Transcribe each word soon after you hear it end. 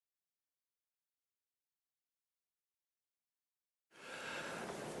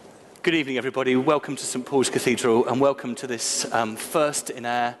Good evening, everybody. Welcome to St Paul's Cathedral, and welcome to this first in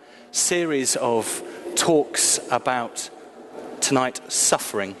our series of talks about tonight,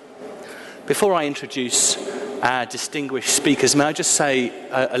 suffering. Before I introduce our distinguished speakers, may I just say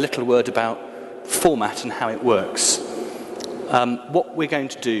a little word about format and how it works. What we're going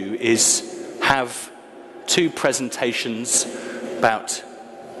to do is have two presentations, about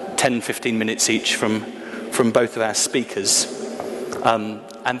 10-15 minutes each from both of our speakers.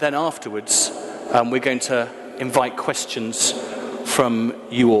 And then afterwards, we're going to invite questions from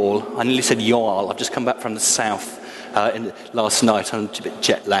you all. I nearly said y'all. I've just come back from the south last night. I'm a bit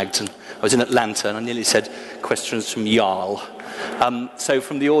jet-lagged, and I was in Atlanta, and I nearly said questions from y'all. So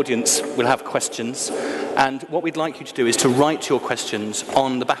from the audience, we'll have questions. And what we'd like you to do is to write your questions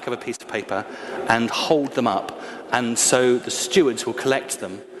on the back of a piece of paper and hold them up. And so the stewards will collect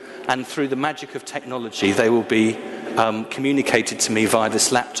them. And through the magic of technology, they will be communicated to me via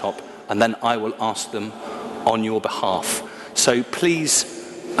this laptop, and then I will ask them on your behalf. So please,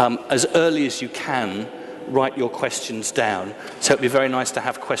 as early as you can, write your questions down. So it'd be very nice to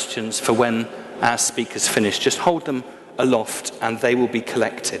have questions for when our speakers finish. Just hold them aloft, and they will be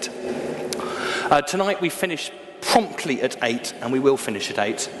collected. Tonight we finish promptly at 8, and we will finish at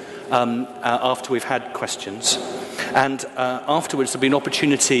 8 after we've had questions. And afterwards there'll be an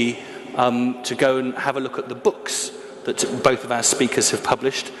opportunity to go and have a look at the books that both of our speakers have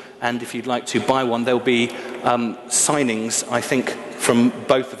published. And if you'd like to buy one, there'll be signings, I think, from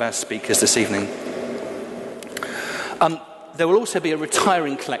both of our speakers this evening. There will also be a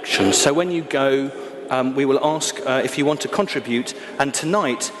retiring collection. So when you go, we will ask if you want to contribute. And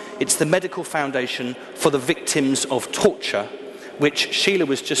tonight, it's the Medical Foundation for the Victims of Torture, which Sheila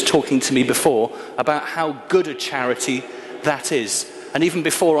was just talking to me before about how good a charity that is. And even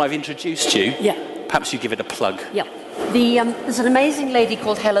before I've introduced you, perhaps you give it a plug. Yeah. There's an amazing lady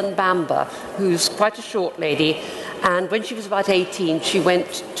called Helen Bamber, who's quite a short lady, and when she was about 18, she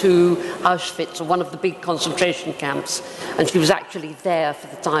went to Auschwitz, or one of the big concentration camps, and she was actually there for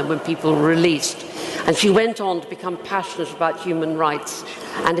the time when people were released. And she went on to become passionate about human rights,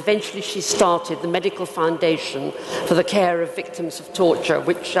 and eventually she started the Medical Foundation for the Care of Victims of Torture,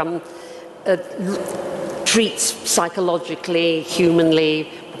 which treats psychologically,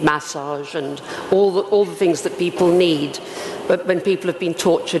 humanly, massage and all the things that people need when people have been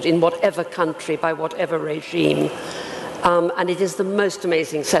tortured in whatever country by whatever regime. And it is the most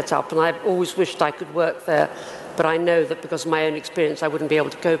amazing setup, and I've always wished I could work there, but I know that because of my own experience I wouldn't be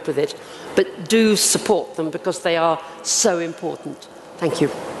able to cope with it. But do support them because they are so important. Thank you.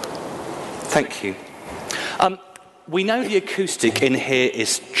 Thank you. We know the acoustic in here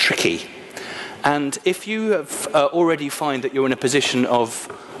is tricky. And if you have already find that you're in a position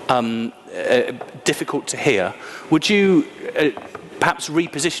of difficult to hear, would you perhaps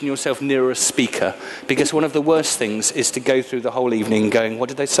reposition yourself nearer a speaker? Because one of the worst things is to go through the whole evening going, what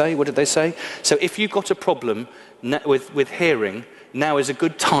did they say? What did they say? So if you've got a problem with hearing, now is a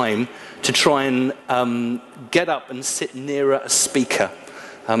good time to try and get up and sit nearer a speaker.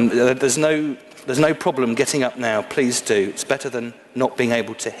 There's no problem getting up now. Please do. It's better than not being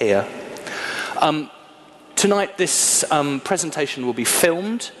able to hear. Tonight this presentation will be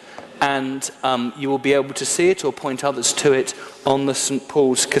filmed, and you will be able to see it or point others to it on the St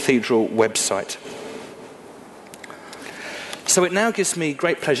Paul's Cathedral website. So it now gives me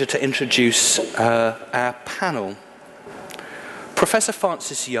great pleasure to introduce our panel. Professor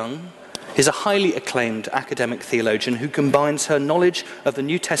Frances Young is a highly acclaimed academic theologian who combines her knowledge of the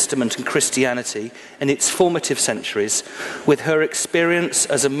New Testament and Christianity in its formative centuries with her experience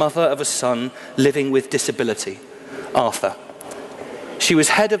as a mother of a son living with disability, Arthur. She was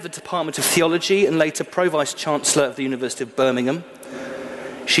head of the Department of Theology and later Pro-Vice-Chancellor of the University of Birmingham.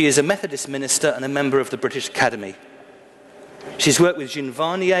 She is a Methodist minister and a member of the British Academy. She's worked with Jean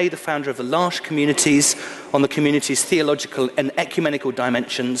Vanier, the founder of the L'Arche Communities, on the community's theological and ecumenical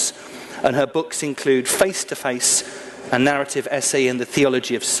dimensions, and her books include Face to Face, a narrative essay in the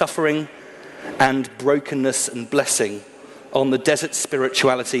theology of suffering, and Brokenness and Blessing, on the desert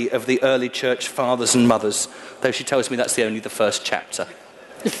spirituality of the early church fathers and mothers, though she tells me that's only the first chapter.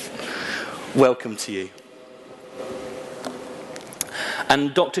 Welcome to you.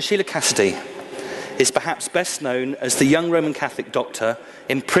 And Dr. Sheila Cassidy is perhaps best known as the young Roman Catholic doctor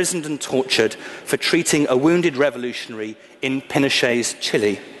imprisoned and tortured for treating a wounded revolutionary in Pinochet's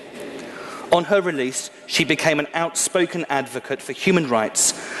Chile. On her release, she became an outspoken advocate for human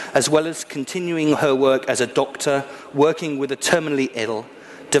rights, as well as continuing her work as a doctor, working with the terminally ill,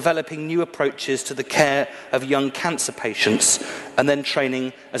 developing new approaches to the care of young cancer patients, and then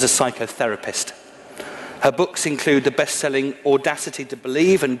training as a psychotherapist. Her books include the best-selling Audacity to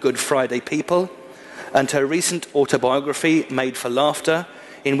Believe and Good Friday People, and her recent autobiography, Made for Laughter,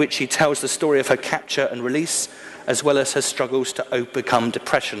 in which she tells the story of her capture and release, as well as her struggles to overcome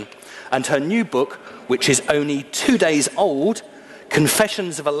depression. And her new book, which is only 2 days old,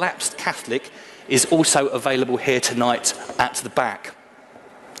 Confessions of a Lapsed Catholic, is also available here tonight at the back.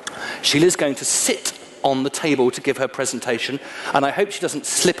 Sheila's going to sit on the table to give her presentation, and I hope she doesn't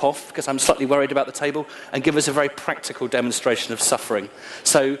slip off, because I'm slightly worried about the table, and give us a very practical demonstration of suffering.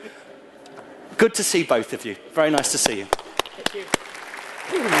 So, good to see both of you. Very nice to see you. Thank you.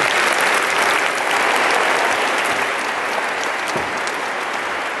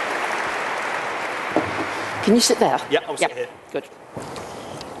 Can you sit there? Yeah, I'll sit here. Good.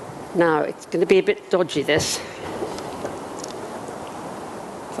 Now, it's going to be a bit dodgy, this.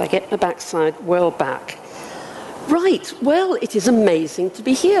 If I get my backside well back. Right, well, it is amazing to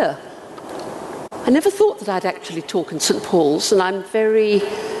be here. I never thought that I'd actually talk in St. Paul's, and I'm very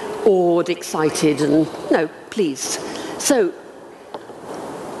awed, excited, and, pleased. So,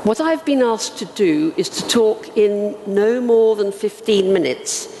 what I've been asked to do is to talk in no more than 15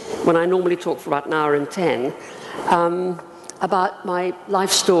 minutes, when I normally talk for about an hour and 10, about my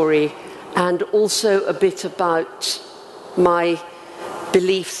life story, and also a bit about my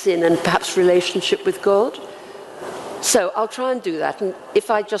beliefs in and perhaps relationship with God. So I'll try and do that, and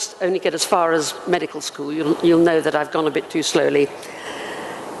if I just only get as far as medical school, you'll know that I've gone a bit too slowly.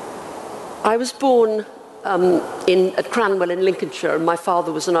 I was born at Cranwell in Lincolnshire, and my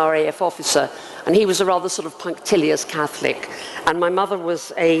father was an RAF officer, and he was a rather sort of punctilious Catholic, and my mother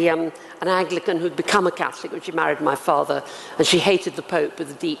was an Anglican who'd become a Catholic when she married my father, and she hated the Pope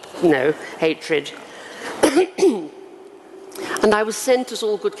with a deep, hatred. And I was sent, as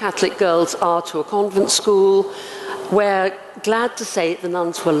all good Catholic girls are, to a convent school where, glad to say, the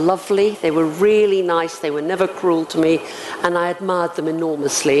nuns were lovely. They were really nice. They were never cruel to me, and I admired them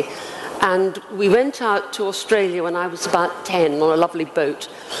enormously. And we went out to Australia when I was about 10 on a lovely boat.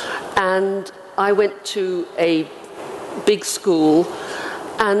 And I went to a big school.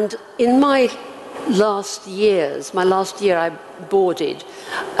 And in my last year I boarded,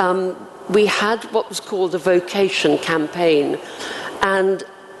 we had what was called a vocation campaign. And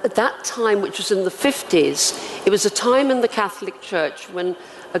at that time, which was in the 50s, it was a time in the Catholic Church when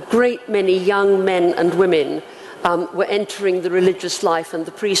a great many young men and women were entering the religious life and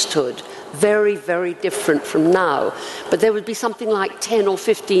the priesthood. Very, very different from now. But there would be something like 10 or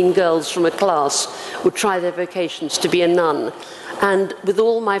 15 girls from a class would try their vocations to be a nun. And with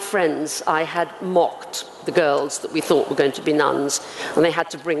all my friends, I had mocked the girls that we thought were going to be nuns, and they had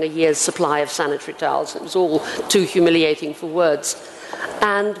to bring a year's supply of sanitary towels. It was all too humiliating for words.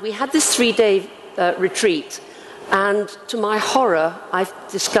 And we had this 3-day retreat, and to my horror, I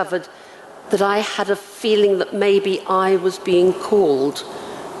discovered that I had a feeling that maybe I was being called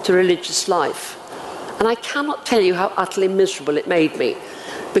to religious life. And I cannot tell you how utterly miserable it made me,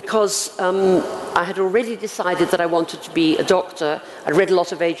 because I had already decided that I wanted to be a doctor. I'd read a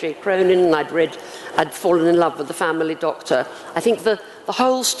lot of A.J. Cronin, and I'd fallen in love with the family doctor. I think the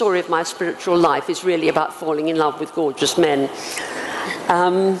whole story of my spiritual life is really about falling in love with gorgeous men.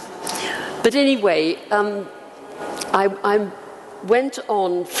 But anyway, I went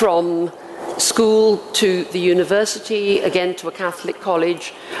on from school to the university, again to a Catholic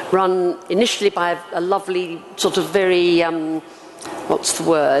college, run initially by a lovely, sort of very,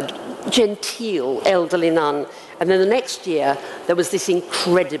 genteel elderly nun. And then the next year, there was this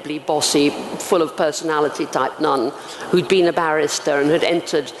incredibly bossy, full of personality type nun who'd been a barrister and had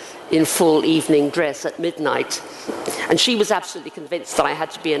entered in full evening dress at midnight. And she was absolutely convinced that I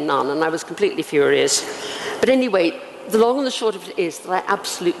had to be a nun, and I was completely furious. But anyway, the long and the short of it is that I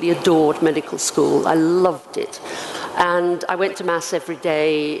absolutely adored medical school. I loved it. And I went to Mass every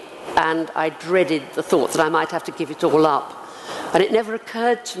day, and I dreaded the thought that I might have to give it all up. And it never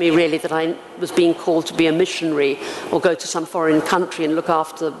occurred to me, really, that I was being called to be a missionary or go to some foreign country and look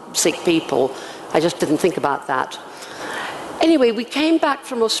after sick people. I just didn't think about that. Anyway, we came back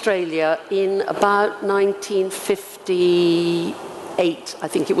from Australia in about 1958, I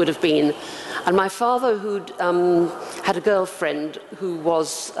think it would have been. And my father, who'd had a girlfriend who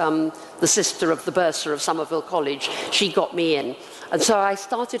was the sister of the bursar of Somerville College, she got me in. And so I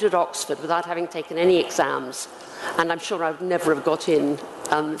started at Oxford without having taken any exams. And I'm sure I would never have got in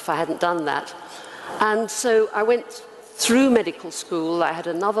if I hadn't done that. And so I went through medical school. I had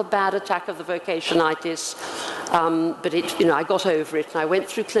another bad attack of the vocationitis, but I got over it. And I went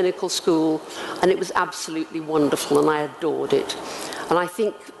through clinical school, and it was absolutely wonderful, and I adored it. And I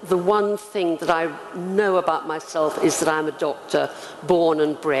think the one thing that I know about myself is that I'm a doctor, born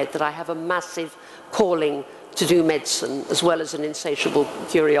and bred, that I have a massive calling to do medicine, as well as an insatiable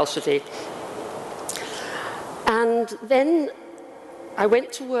curiosity. And then I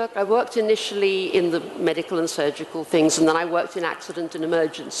went to work. I worked initially in the medical and surgical things, and then I worked in accident and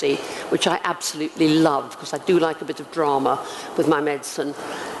emergency, which I absolutely loved, because I do like a bit of drama with my medicine.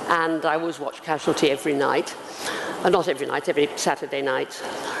 And I always watch Casualty every night. Not every night, every Saturday night.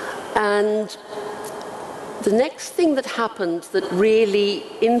 And the next thing that happened that really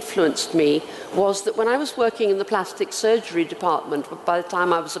influenced me was that when I was working in the plastic surgery department, by the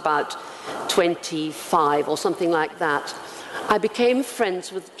time I was about 25 or something like that, I became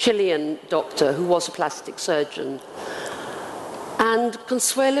friends with a Chilean doctor who was a plastic surgeon. And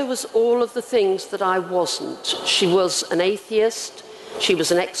Consuelo was all of the things that I wasn't. She was an atheist, she was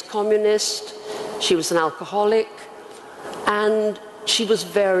an ex-communist, she was an alcoholic, and she was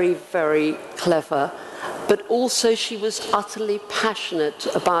very, very clever. But also she was utterly passionate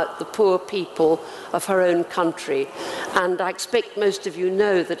about the poor people of her own country. And I expect most of you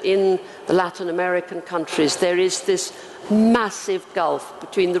know that in the Latin American countries there is this massive gulf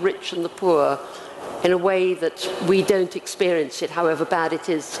between the rich and the poor in a way that we don't experience it, however bad it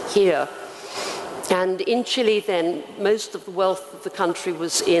is here. And in Chile then, most of the wealth of the country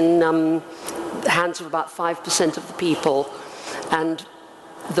was in the hands of about 5% of the people, and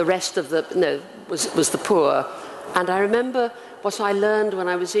the rest of the, was the poor. And I remember what I learned when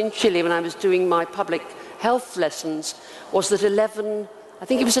I was in Chile, when I was doing my public health lessons, was that 11%,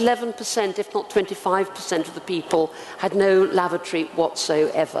 if not 25% of the people had no lavatory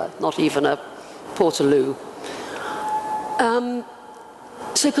whatsoever, not even a portaloo.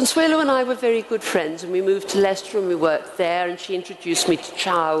 So Consuelo and I were very good friends, and we moved to Leicester and we worked there, and she introduced me to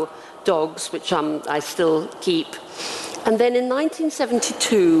Chow dogs, which I still keep. And then in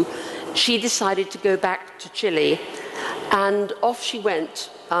 1972, she decided to go back to Chile, and off she went,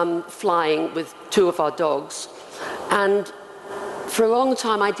 flying with two of our dogs. And for a long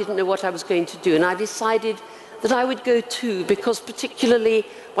time, I didn't know what I was going to do, and I decided that I would go too, because particularly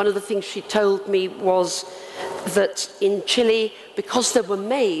one of the things she told me was that in Chile, because there were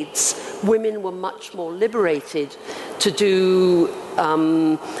maids, women were much more liberated to do,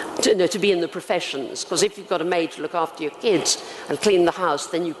 to be in the professions. Because if you've got a maid to look after your kids and clean the house,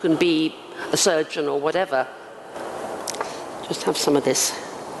 then you can be a surgeon or whatever. Just have some of this.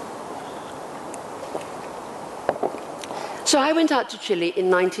 So I went out to Chile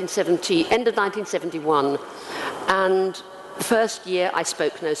in end of 1971, and the first year I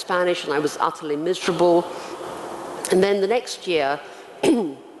spoke no Spanish and I was utterly miserable. And then the next year,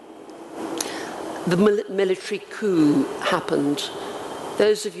 the military coup happened.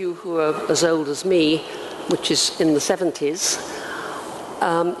 Those of you who are as old as me, which is in the 70s,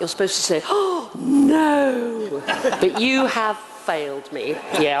 you're supposed to say, "Oh, no!" But you have failed me,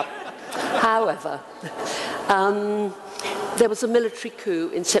 yeah. However, there was a military coup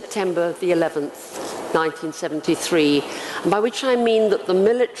in September the 11th, 1973, by which I mean that the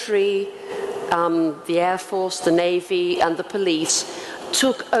military, the Air Force, the Navy, and the police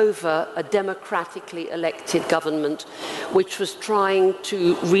took over a democratically elected government which was trying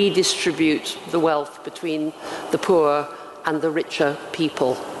to redistribute the wealth between the poor and the richer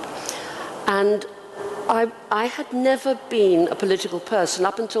people. And I had never been a political person.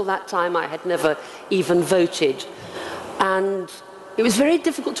 Up until that time, I had never even voted. And it was very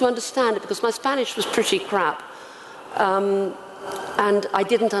difficult to understand it because my Spanish was pretty crap. And I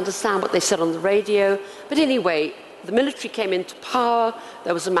didn't understand what they said on the radio. But anyway, the military came into power.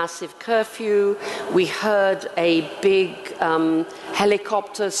 There was a massive curfew. We heard a big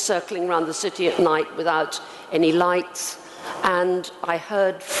helicopter circling around the city at night without any lights. And I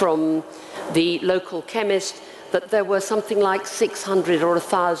heard from the local chemist that there were something like 600 or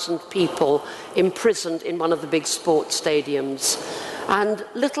 1,000 people imprisoned in one of the big sports stadiums. And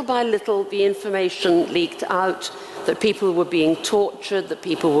little by little, the information leaked out that people were being tortured, that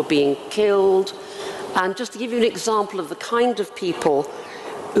people were being killed. And just to give you an example of the kind of people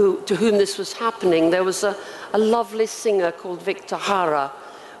to whom this was happening, there was a lovely singer called Victor Jara,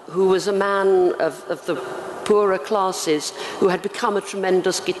 who was a man of the poorer classes who had become a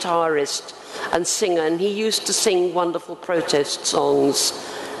tremendous guitarist and singer, and he used to sing wonderful protest songs.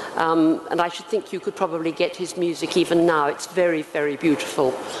 And I should think you could probably get his music even now. It's very, very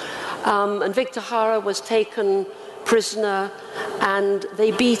beautiful. And Victor Jara was taken prisoner, and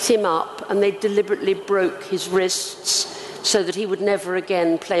they beat him up, and they deliberately broke his wrists so that he would never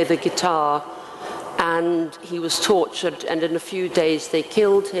again play the guitar. And he was tortured, and in a few days they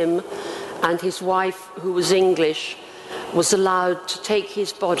killed him. And his wife, who was English, was allowed to take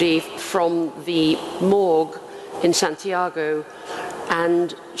his body from the morgue in Santiago,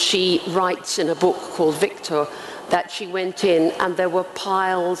 and she writes in a book called Victor that she went in and there were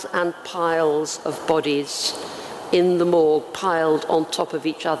piles and piles of bodies in the morgue, piled on top of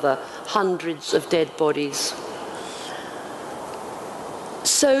each other, hundreds of dead bodies.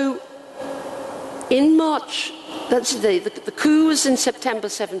 So in March, that's the coup was in September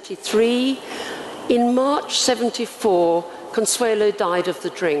 73. In March 74, Consuelo died of the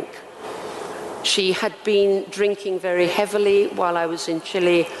drink. She had been drinking very heavily while I was in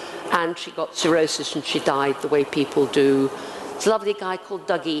Chile, and she got cirrhosis and she died the way people do. There's a lovely guy called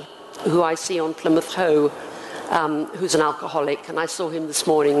Dougie, who I see on Plymouth Hoe, who's an alcoholic, and I saw him this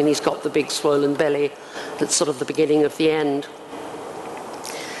morning, and he's got the big swollen belly. That's sort of the beginning of the end.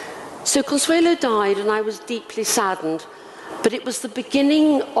 So Consuelo died, and I was deeply saddened, but it was the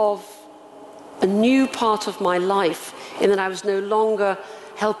beginning of a new part of my life, in that I was no longer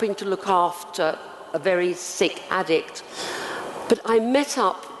helping to look after a very sick addict, but I met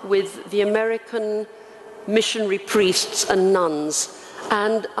up with the American missionary priests and nuns,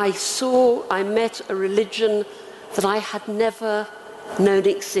 and I met a religion that I had never known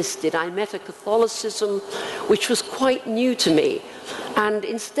existed. I met a Catholicism which was quite new to me. And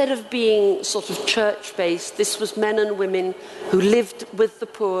instead of being sort of church-based, this was men and women who lived with the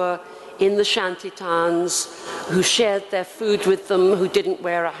poor in the shanty towns, who shared their food with them, who didn't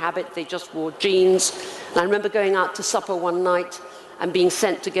wear a habit, they just wore jeans. And I remember going out to supper one night and being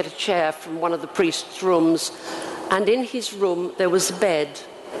sent to get a chair from one of the priest's rooms. And in his room, there was a bed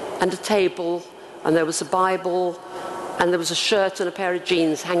and a table, and there was a Bible, and there was a shirt and a pair of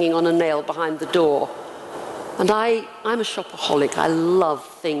jeans hanging on a nail behind the door. And I'm a shopaholic. I love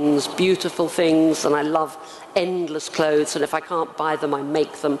things, beautiful things, and I love endless clothes, and if I can't buy them, I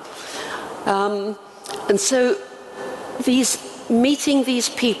make them. And so meeting these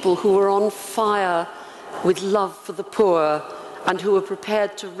people who were on fire with love for the poor and who were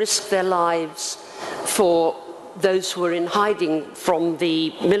prepared to risk their lives for those who were in hiding from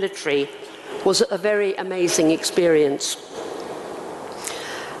the military was a very amazing experience.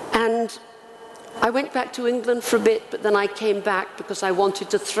 And I went back to England for a bit, but then I came back because I wanted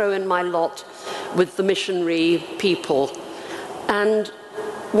to throw in my lot with the missionary people. And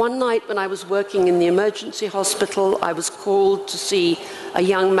one night when I was working in the emergency hospital, I was called to see a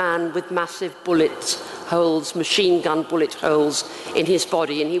young man with massive bullet holes, machine gun bullet holes in his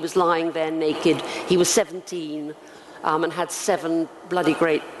body, and he was lying there naked. He was 17 and had 7 bloody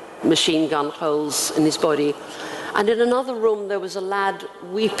great machine gun holes in his body. And in another room there was a lad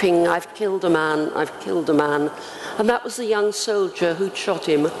weeping, "I've killed a man, I've killed a man." And that was the young soldier who'd shot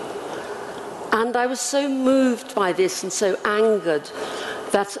him. And I was so moved by this and so angered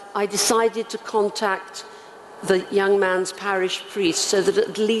that I decided to contact the young man's parish priest so that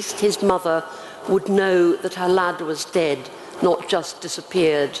at least his mother would know that her lad was dead, not just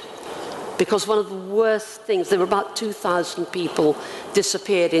disappeared. Because one of the worst things, there were about 2,000 people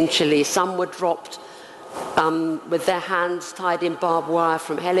disappeared in Chile. Some were dropped with their hands tied in barbed wire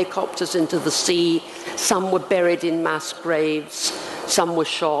from helicopters into the sea. Some were buried in mass graves. Some were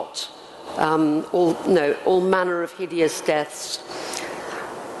shot. All manner of hideous deaths.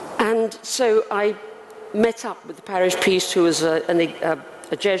 And so I met up with the parish priest, who was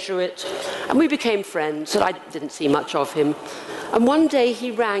a Jesuit, and we became friends, and I didn't see much of him. And one day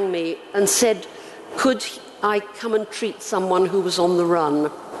he rang me and said, could I come and treat someone who was on the run?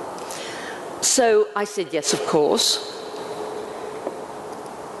 So I said, yes, of course.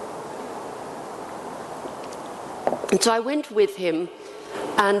 And so I went with him,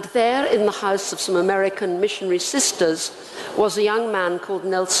 and there in the house of some American missionary sisters was a young man called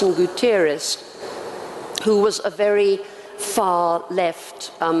Nelson Gutierrez, who was a very far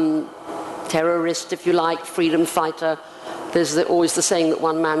left terrorist, if you like, freedom fighter. There's always the saying that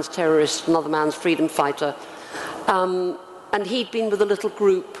one man's terrorist, another man's freedom fighter. And he'd been with a little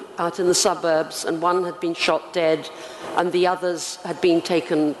group out in the suburbs, and one had been shot dead, and the others had been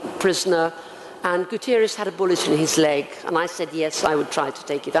taken prisoner. And Gutierrez had a bullet in his leg, and I said, yes, I would try to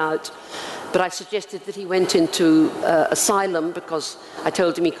take it out. But I suggested that he went into asylum, because I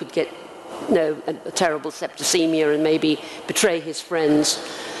told him he could get a terrible septicemia and maybe betray his friends.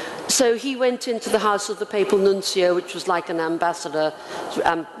 So he went into the house of the papal nuncio, which was like an ambassador,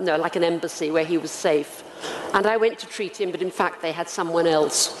 like an embassy where he was safe. And I went to treat him, but in fact they had someone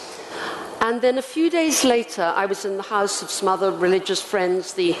else. And then a few days later, I was in the house of some other religious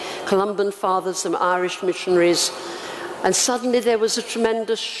friends, the Columban Fathers, some Irish missionaries, and suddenly there was a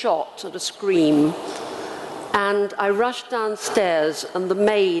tremendous shot and a scream. And I rushed downstairs, and the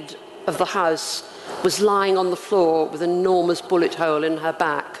maid of the house was lying on the floor with an enormous bullet hole in her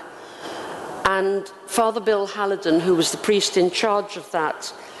back. And Father Bill Hallidan, who was the priest in charge of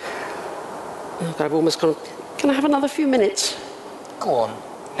that, oh God, I've almost gone, can I have another few minutes? Go on.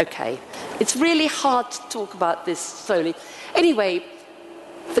 Okay. It's really hard to talk about this slowly. Anyway,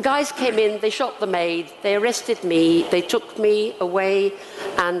 the guys came in, they shot the maid, they arrested me, they took me away,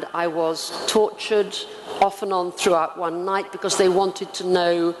 and I was tortured off and on throughout one night because they wanted to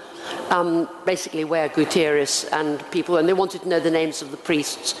know basically where Gutierrez and people, and they wanted to know the names of the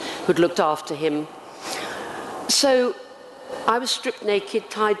priests who'd looked after him. So I was stripped naked,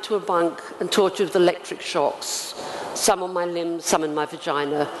 tied to a bunk, and tortured with electric shocks, some on my limbs, some in my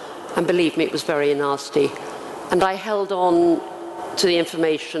vagina, and believe me, it was very nasty. And I held on to the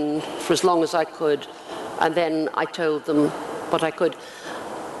information for as long as I could, and then I told them what I could.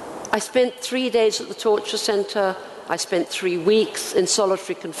 I spent 3 days at the torture centre. I spent 3 weeks in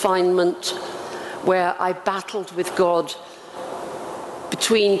solitary confinement, where I battled with God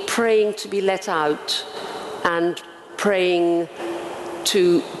between praying to be let out and praying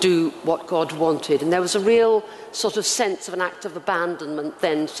to do what God wanted. And there was a real sort of sense of an act of abandonment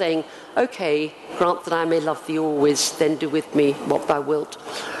then, saying, okay, grant that I may love thee always, then do with me what thou wilt.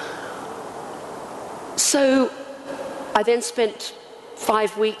 So I then spent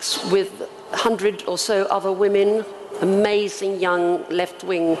 5 weeks with 100 or so other women, amazing young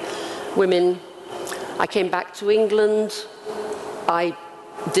left-wing women. I came back to England. I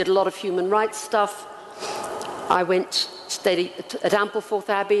did a lot of human rights stuff. I stayed at Ampleforth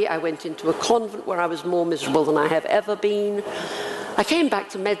Abbey. I went into a convent where I was more miserable than I have ever been. I came back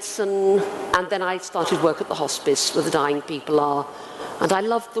to medicine, and then I started work at the hospice where the dying people are. And I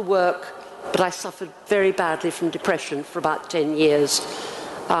loved the work, but I suffered very badly from depression for about 10 years.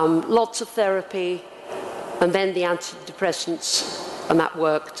 Lots of therapy, and then the antidepressants, and that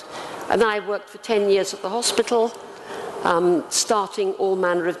worked. And then I worked for 10 years at the hospital, starting all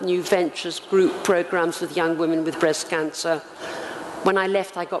manner of new ventures, group programs with young women with breast cancer. When I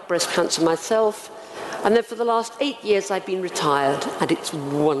left, I got breast cancer myself. And then for the last 8 years, I've been retired, and it's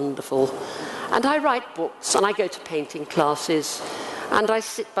wonderful. And I write books, and I go to painting classes, and I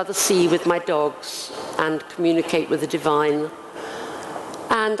sit by the sea with my dogs and communicate with the divine.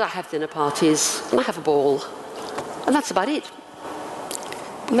 And I have dinner parties, and I have a ball. And that's about it.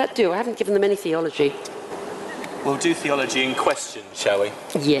 Will that do? I haven't given them any theology. We'll do theology in questions, shall we?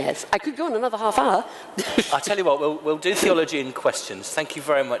 Yes. I could go on another half hour. I'll tell you what, we'll do theology in questions. Thank you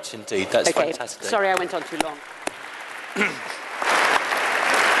very much indeed. That's okay. Fantastic. Sorry I went on too long. Thank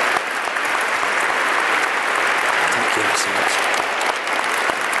you so much.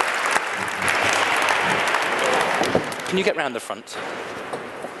 Can you get round the front?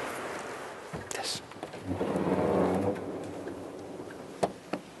 Yes.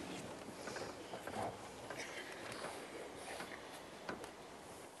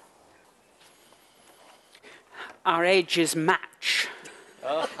 Our ages match.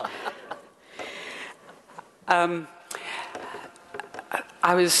 Oh.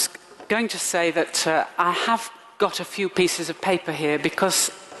 I was going to say that I have got a few pieces of paper here because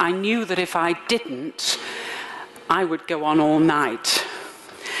I knew that if I didn't, I would go on all night.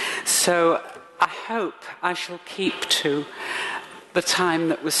 So I hope I shall keep to the time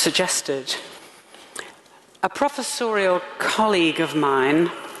that was suggested. A professorial colleague of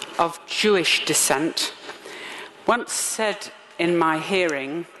mine of Jewish descent once said in my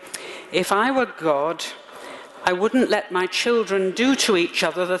hearing, if I were God, I wouldn't let my children do to each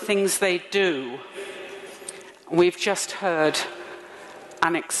other the things they do. We've just heard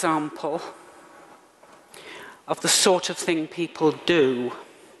an example of the sort of thing people do,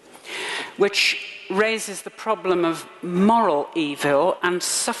 which raises the problem of moral evil and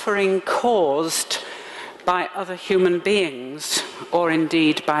suffering caused by other human beings, or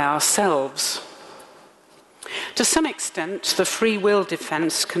indeed by ourselves. To some extent, the free will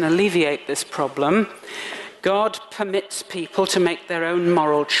defense can alleviate this problem. God permits people to make their own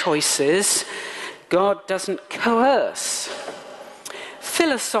moral choices. God doesn't coerce.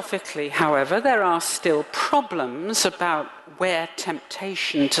 Philosophically, however, there are still problems about where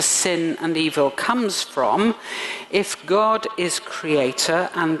temptation to sin and evil comes from. If God is creator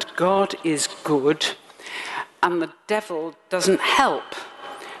and God is good, and the devil doesn't help,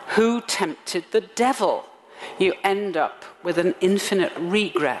 who tempted the devil? You end up with an infinite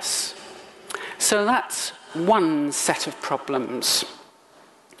regress. So that's one set of problems.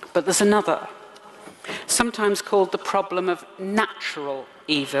 But there's another, sometimes called the problem of natural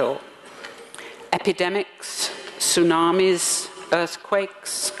evil. Epidemics, tsunamis,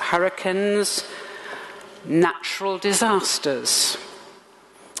 earthquakes, hurricanes, natural disasters.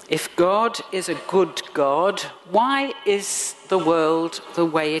 If God is a good God, why is the world the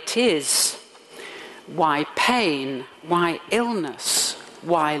way it is? Why pain? Why illness?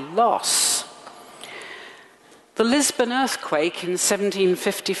 Why loss? The Lisbon earthquake in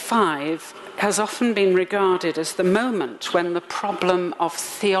 1755 has often been regarded as the moment when the problem of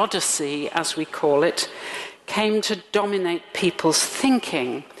theodicy, as we call it, came to dominate people's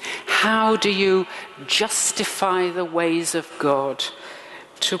thinking. How do you justify the ways of God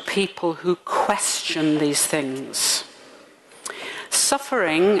to people who question these things?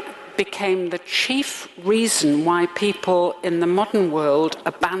 Suffering became the chief reason why people in the modern world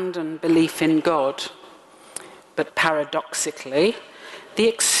abandon belief in God. But paradoxically, the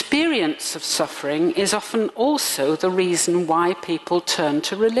experience of suffering is often also the reason why people turn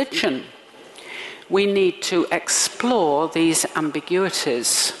to religion. We need to explore these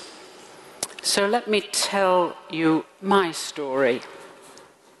ambiguities. So let me tell you my story.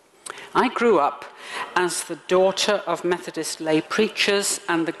 I grew up as the daughter of Methodist lay preachers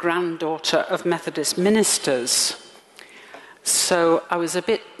and the granddaughter of Methodist ministers. So I was a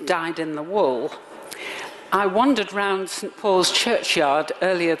bit dyed in the wool. I wandered round St. Paul's churchyard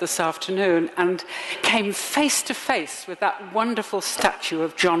earlier this afternoon and came face to face with that wonderful statue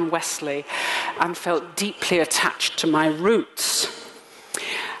of John Wesley and felt deeply attached to my roots.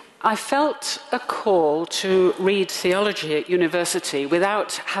 I felt a call to read theology at university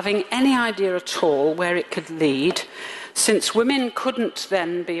without having any idea at all where it could lead, since women couldn't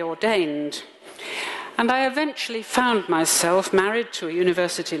then be ordained. And I eventually found myself married to a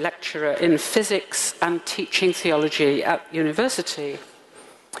university lecturer in physics and teaching theology at university.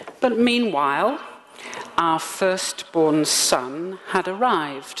 But meanwhile, our firstborn son had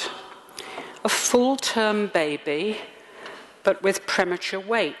arrived. A full-term baby, but with premature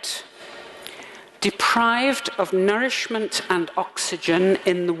weight. Deprived of nourishment and oxygen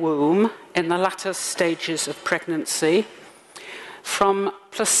in the womb in the latter stages of pregnancy, from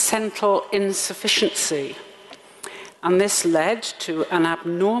placental insufficiency. And this led to an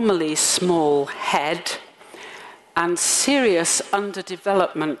abnormally small head and serious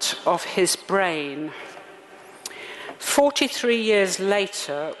underdevelopment of his brain. 43 years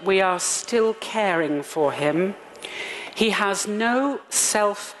later, we are still caring for him. He has no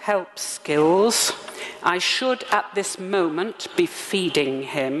self-help skills. I should at this moment be feeding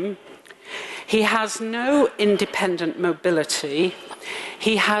him. He has no independent mobility.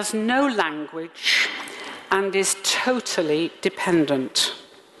 He has no language and is totally dependent.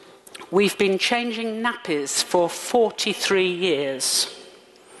 We've been changing nappies for 43 years.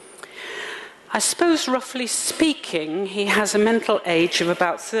 I suppose, roughly speaking, he has a mental age of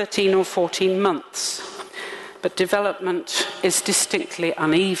about 13 or 14 months, but development is distinctly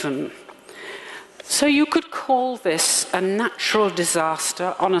uneven. So you could call this a natural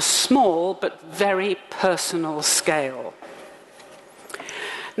disaster on a small but very personal scale.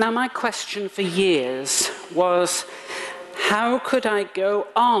 Now, my question for years was, how could I go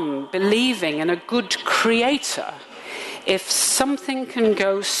on believing in a good creator if something can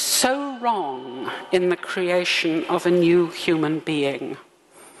go so wrong in the creation of a new human being?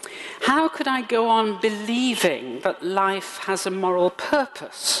 How could I go on believing that life has a moral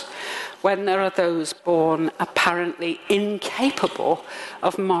purpose when there are those born apparently incapable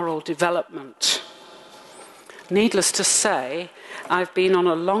of moral development? Needless to say, I've been on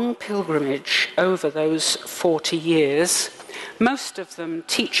a long pilgrimage over those 40 years, most of them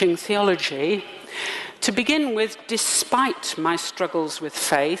teaching theology, to begin with despite my struggles with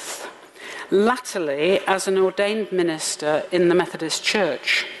faith, latterly as an ordained minister in the Methodist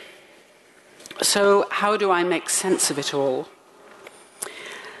Church. So how do I make sense of it all?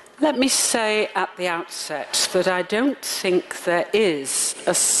 Let me say at the outset that I don't think there is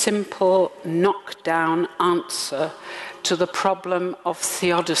a simple knockdown answer to the problem of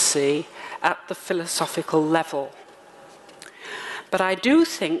theodicy at the philosophical level. But I do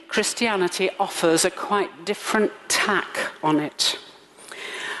think Christianity offers a quite different tack on it.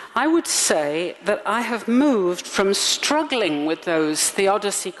 I would say that I have moved from struggling with those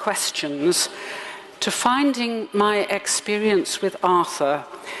theodicy questions to finding my experience with Arthur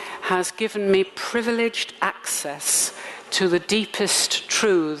has given me privileged access to the deepest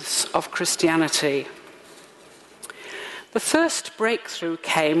truths of Christianity. The first breakthrough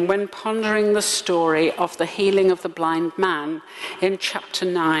came when pondering the story of the healing of the blind man in chapter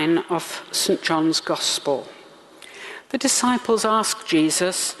 9 of St. John's Gospel. The disciples asked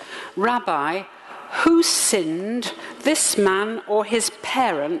Jesus, "Rabbi, who sinned, this man or his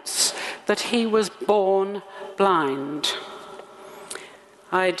parents, that he was born blind?"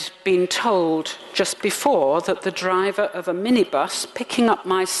 I'd been told just before that the driver of a minibus picking up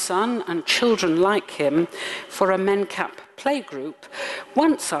my son and children like him for a MenCap playgroup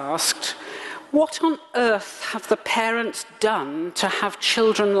once asked, "What on earth have the parents done to have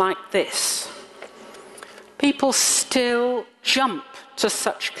children like this?" People still jump to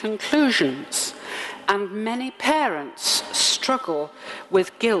such conclusions, and many parents struggle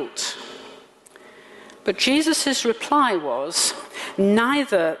with guilt. But Jesus' reply was,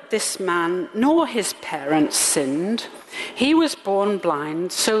 neither this man nor his parents sinned. He was born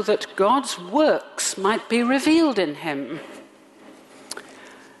blind so that God's works might be revealed in him.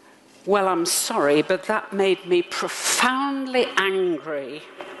 Well, I'm sorry, but that made me profoundly angry.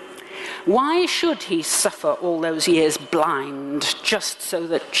 Why should he suffer all those years blind just so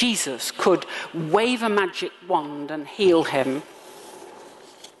that Jesus could wave a magic wand and heal him?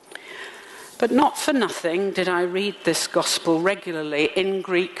 But not for nothing did I read this gospel regularly in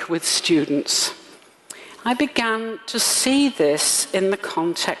Greek with students. I began to see this in the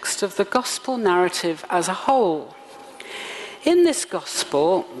context of the gospel narrative as a whole. In this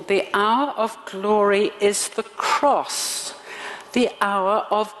gospel, the hour of glory is the cross. The hour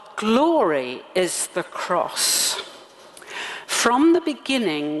of glory is the cross. From the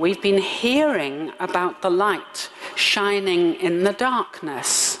beginning, we've been hearing about the light shining in the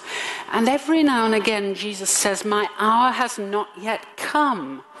darkness. And every now and again, Jesus says, my hour has not yet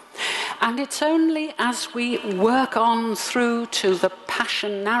come. And it's only as we work on through to the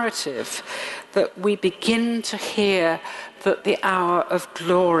Passion narrative that we begin to hear that the hour of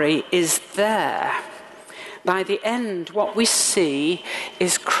glory is there. By the end, what we see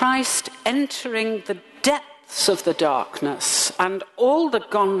is Christ entering the depths of the darkness and all the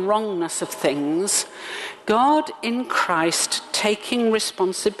gone wrongness of things, God in Christ taking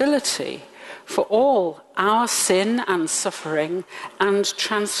responsibility for all our sin and suffering and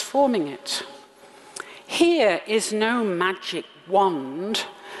transforming it. Here is no magic wand,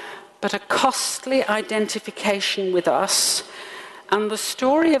 but a costly identification with us, and the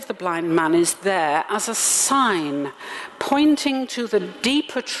story of the blind man is there as a sign pointing to the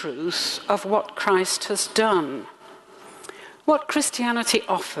deeper truth of what Christ has done. What Christianity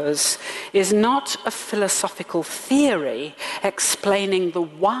offers is not a philosophical theory explaining the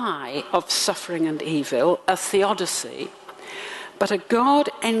why of suffering and evil, a theodicy, but a God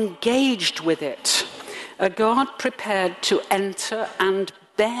engaged with it, a God prepared to enter and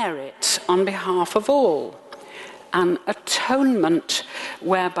bear it on behalf of all, an atonement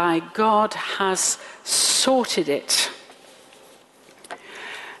whereby God has sorted it.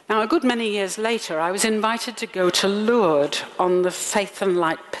 Now, a good many years later, I was invited to go to Lourdes on the Faith and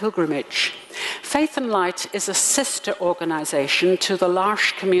Light pilgrimage. Faith and Light is a sister organisation to the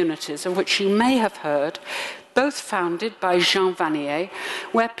L'Arche communities, of which you may have heard, both founded by Jean Vanier,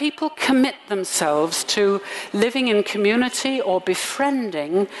 where people commit themselves to living in community or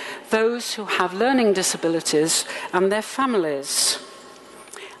befriending those who have learning disabilities and their families.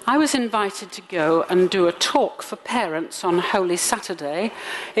 I was invited to go and do a talk for parents on Holy Saturday.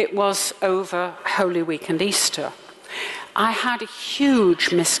 It was over Holy Week and Easter. I had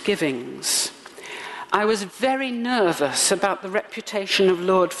huge misgivings. I was very nervous about the reputation of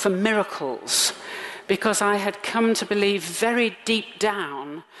Lourdes for miracles, because I had come to believe very deep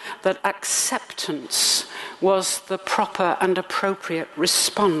down that acceptance was the proper and appropriate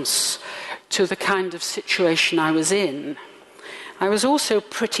response to the kind of situation I was in. I was also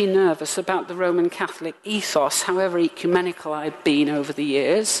pretty nervous about the Roman Catholic ethos, however ecumenical I'd been over the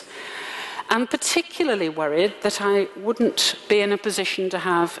years, and particularly worried that I wouldn't be in a position to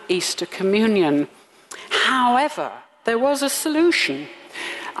have Easter communion. However, there was a solution.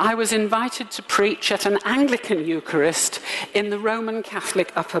 I was invited to preach at an Anglican Eucharist in the Roman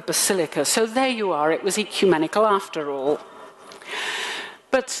Catholic Upper Basilica. So there you are, it was ecumenical after all.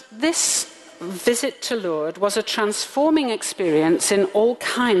 But this visit to Lourdes was a transforming experience in all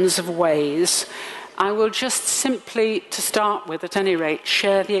kinds of ways. I will just simply, to start with, at any rate,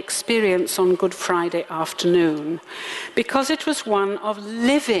 share the experience on Good Friday afternoon, because it was one of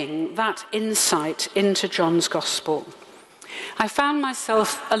living that insight into John's Gospel. I found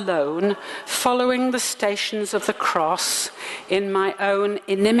myself alone, following the stations of the cross in my own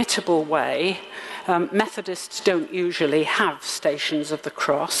inimitable way. Methodists don't usually have stations of the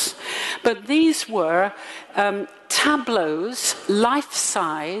cross, but these were tableaus,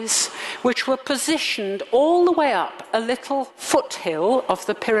 life-size, which were positioned all the way up a little foothill of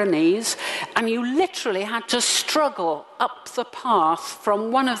the Pyrenees, and you literally had to struggle up the path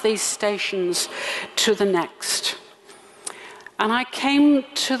from one of these stations to the next. And I came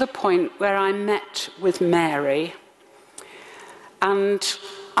to the point where I met with Mary, and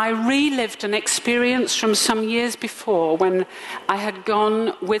I relived an experience from some years before when I had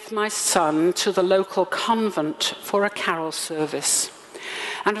gone with my son to the local convent for a carol service.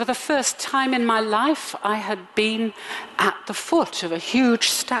 And for the first time in my life, I had been at the foot of a huge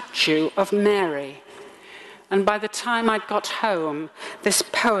statue of Mary. And by the time I'd got home, this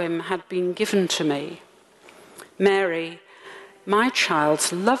poem had been given to me. Mary, my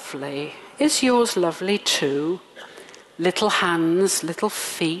child's lovely. Is yours lovely too? Little hands, little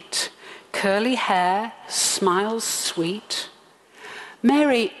feet, curly hair, smiles sweet.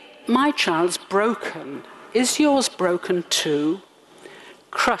 Mary, my child's broken. Is yours broken too?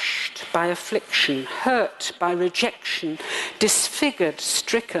 Crushed by affliction, hurt by rejection, disfigured,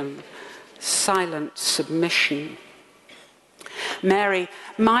 stricken, silent submission. Mary,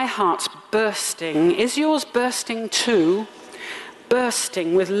 my heart's bursting. Is yours bursting too?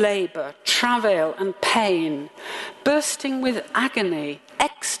 Bursting with labour, travail and pain, bursting with agony,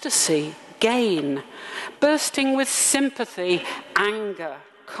 ecstasy, gain, bursting with sympathy, anger,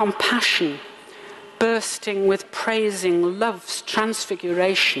 compassion, bursting with praising love's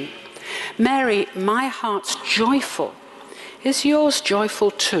transfiguration. Mary, my heart's joyful. Is yours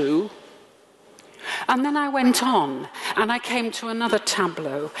joyful too? And then I went on, and I came to another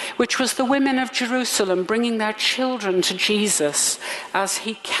tableau, which was the women of Jerusalem bringing their children to Jesus as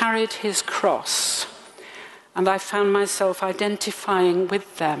he carried his cross. And I found myself identifying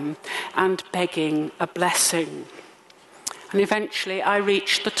with them and begging a blessing. And eventually I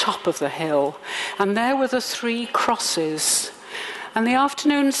reached the top of the hill, and there were the 3 crosses. And the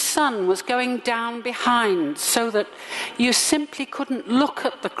afternoon sun was going down behind, so that you simply couldn't look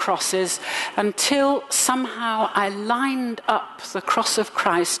at the crosses until somehow I lined up the cross of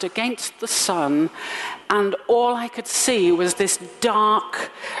Christ against the sun, and all I could see was this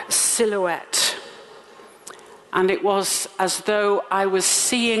dark silhouette. And it was as though I was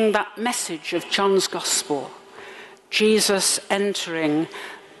seeing that message of John's Gospel, Jesus entering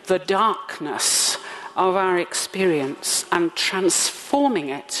the darkness of our experience and transforming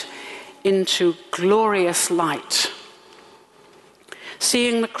it into glorious light.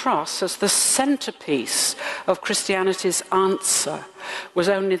 Seeing the cross as the centerpiece of Christianity's answer was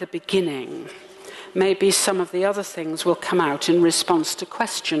only the beginning. Maybe some of the other things will come out in response to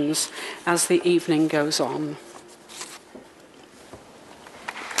questions as the evening goes on.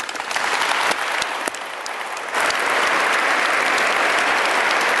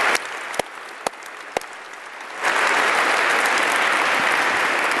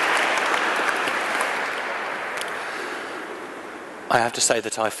 I have to say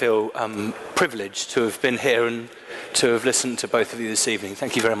that I feel privileged to have been here and to have listened to both of you this evening.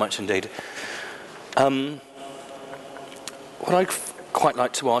 Thank you very much indeed. What I'd quite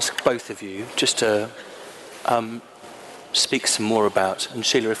like to ask both of you, just to speak some more about, and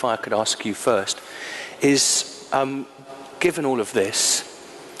Sheila, if I could ask you first, is given all of this,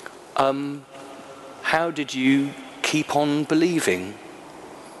 how did you keep on believing?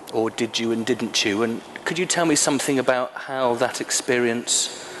 Or did you and didn't you? And could you tell me something about how that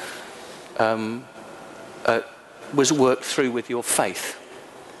experience was worked through with your faith?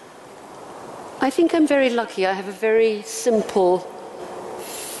 I think I'm very lucky. I have a very simple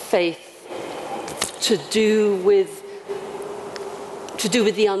faith to do with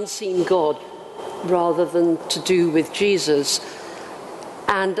the unseen God rather than to do with Jesus.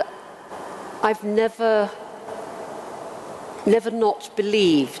 And I've never not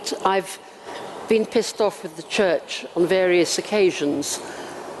believed. I've been pissed off with the church on various occasions,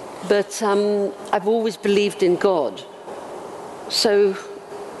 but I've always believed in God. So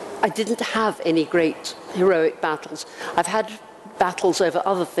I didn't have any great heroic battles. I've had battles over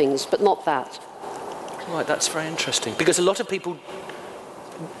other things, but not that. Right, that's very interesting, because a lot of people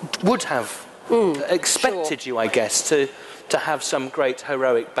would have expected you, I guess, to have some great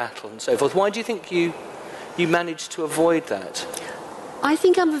heroic battle and so forth. Why do you think you managed to avoid that? I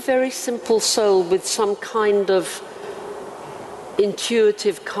think I'm a very simple soul with some kind of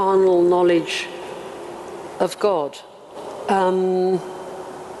intuitive carnal knowledge of God.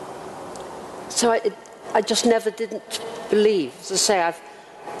 So I just never didn't believe. As I say,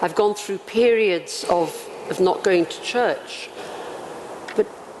 I've gone through periods of not going to church, but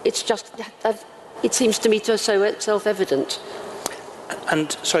it's just it seems to me so self-evident.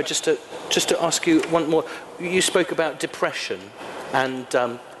 And sorry, just to ask you one more. You spoke about depression and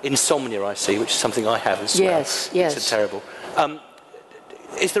insomnia, I see, which is something I have as well. Yes. It's terrible.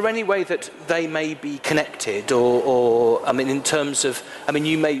 Is there any way that they may be connected, or I mean, in terms of, I mean,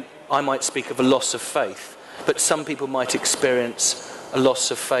 I might speak of a loss of faith, but some people might experience a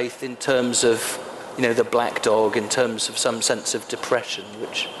loss of faith in terms of the black dog in terms of some sense of depression,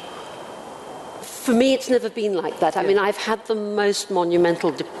 which... For me, it's never been like that. I mean, I've had the most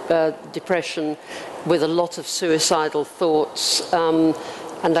monumental depression with a lot of suicidal thoughts, and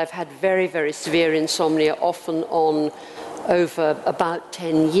I've had very, very severe insomnia, often on over about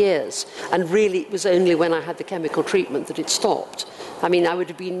 10 years. And really, it was only when I had the chemical treatment that it stopped. I mean, I would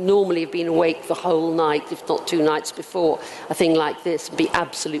have normally have been awake the whole night, if not 2 nights before a thing like this, and be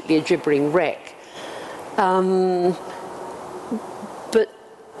absolutely a gibbering wreck. But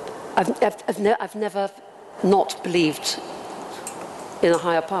I've never not believed in a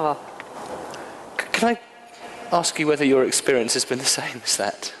higher power. Can I ask you whether your experience has been the same as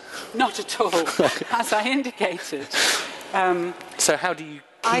that? Not at all, as I indicated. So how do you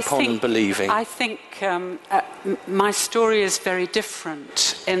keep on believing? I think my story is very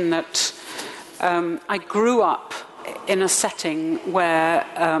different in that I grew up in a setting where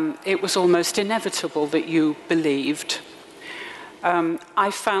it was almost inevitable that you believed.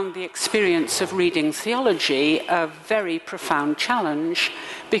 I found the experience of reading theology a very profound challenge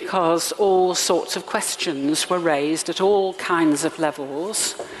because all sorts of questions were raised at all kinds of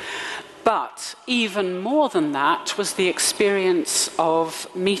levels. But even more than that was the experience of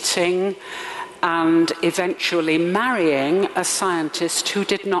meeting and eventually marrying a scientist who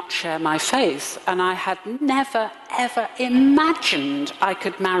did not share my faith. And I had never, ever imagined I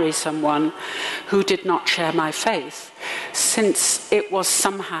could marry someone who did not share my faith, since it was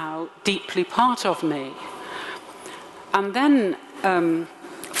somehow deeply part of me. And then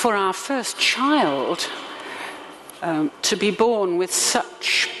for our first child to be born with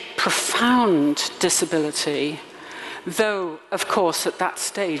such profound disability, though, of course, at that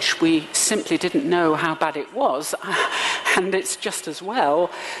stage we simply didn't know how bad it was, and it's just as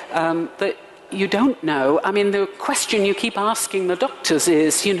well that you don't know. I mean, the question you keep asking the doctors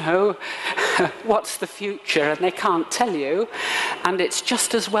is, what's the future? And they can't tell you, and it's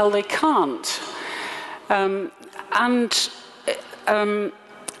just as well they can't.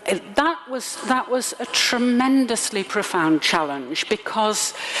 That was a tremendously profound challenge,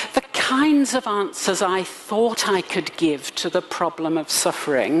 because the kinds of answers I thought I could give to the problem of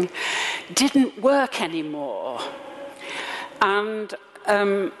suffering didn't work anymore. And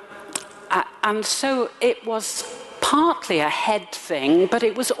so it was partly a head thing, but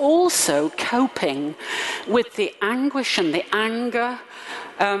it was also coping with the anguish and the anger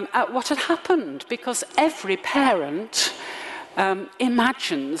at what had happened, because every parent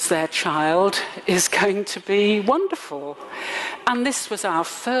imagines their child is going to be wonderful. And this was our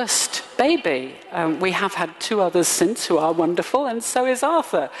first baby. We have had 2 others since who are wonderful, and so is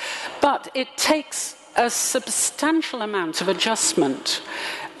Arthur. But it takes a substantial amount of adjustment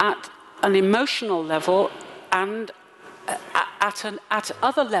at an emotional level and at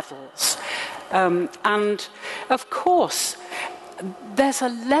other levels. And of course, there's a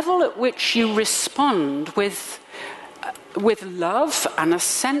level at which you respond with love and a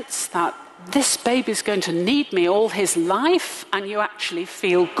sense that this baby's going to need me all his life, and you actually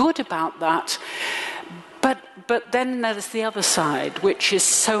feel good about that. But then there's the other side, which is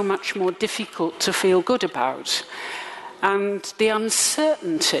so much more difficult to feel good about, and the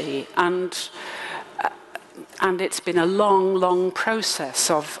uncertainty, and it's been a long, long process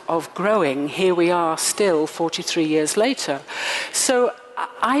of growing. Here we are still 43 years later. So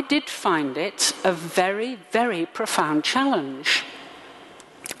I did find it a very, very profound challenge.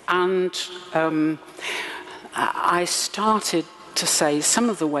 And I started to say some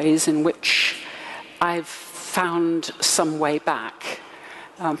of the ways in which I've found some way back.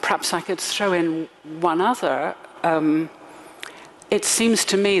 Perhaps I could throw in one other. It seems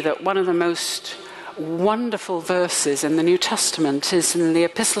to me that one of the most wonderful verses in the New Testament is in the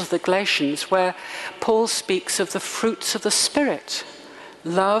Epistle to the Galatians, where Paul speaks of the fruits of the Spirit: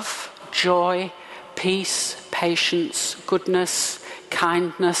 love, joy, peace, patience, goodness,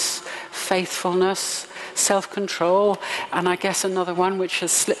 kindness, faithfulness, self-control, and I guess another one which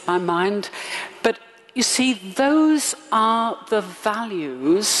has slipped my mind. But you see, those are the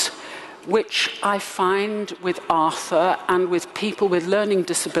values which I find with Arthur and with people with learning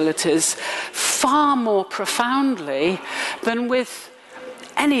disabilities far more profoundly than with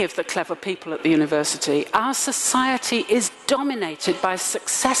any of the clever people at the university. Our society is dominated by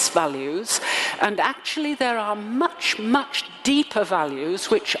success values, and actually there are much, much deeper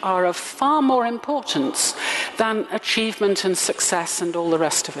values which are of far more importance than achievement and success and all the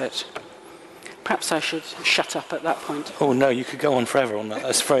rest of it. Perhaps I should shut up at that point. Oh no, you could go on forever on that.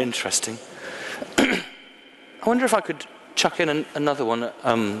 That's very interesting. I wonder if I could chuck in another one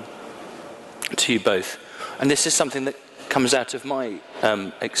to you both. And this is something that comes out of my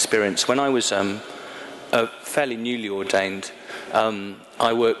experience. When I was fairly newly ordained,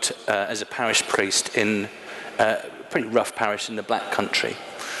 I worked as a parish priest in a pretty rough parish in the Black Country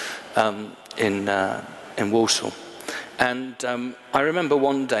in Walsall. And I remember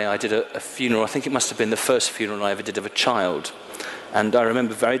one day I did a funeral. I think it must have been the first funeral I ever did of a child. And I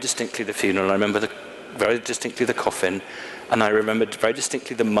remember very distinctly the funeral. I remember very distinctly the coffin. And I remembered very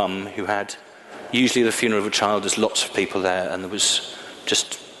distinctly the mum who had, usually the funeral of a child, there's lots of people there, and there was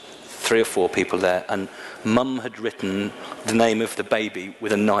just 3 or 4 people there. And mum had written the name of the baby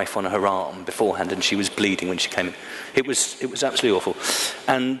with a knife on her arm beforehand, and she was bleeding when she came in. It was absolutely awful.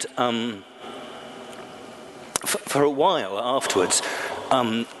 And for a while afterwards,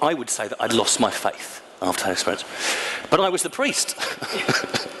 I would say that I'd lost my faith after that experience. But I was the priest.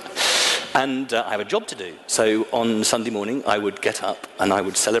 And I have a job to do. So on Sunday morning, I would get up and I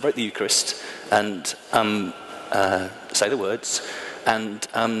would celebrate the Eucharist and say the words. And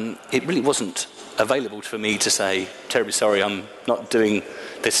it really wasn't available for me to say, terribly sorry, I'm not doing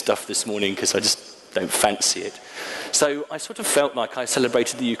this stuff this morning because I just don't fancy it. So I sort of felt like I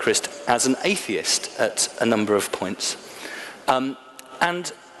celebrated the Eucharist as an atheist at a number of points. And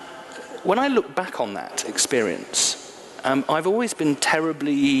when I look back on that experience, I've always been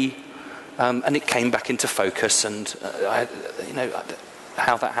terribly... and it came back into focus, and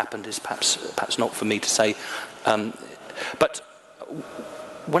how that happened is perhaps not for me to say. But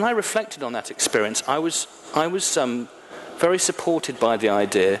when I reflected on that experience, I was very supported by the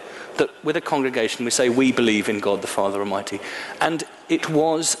idea that with a congregation we say we believe in God the Father Almighty, and it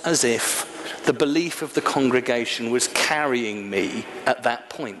was as if the belief of the congregation was carrying me at that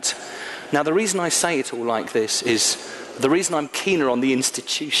point. Now, the reason I say it all like this is the reason I'm keener on the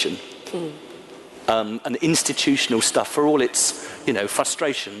institution. And institutional stuff, for all its,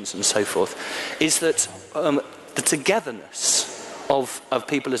 frustrations and so forth, is that the togetherness of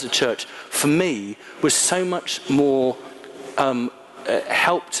people as a church, for me, was so much more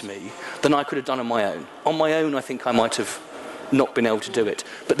helped me than I could have done on my own. On my own, I think I might have not been able to do it.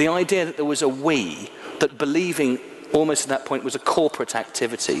 But the idea that there was a we, that believing almost at that point was a corporate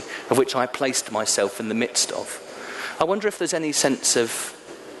activity of which I placed myself in the midst of. I wonder if there's any sense of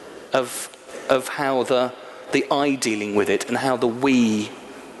how the I dealing with it and how the we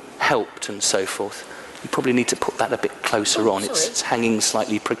helped and so forth. You probably need to put that a bit closer on. It's hanging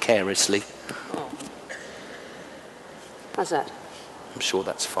slightly precariously. Oh. How's that? I'm sure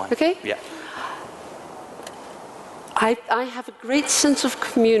that's fine. Okay? Yeah. I have a great sense of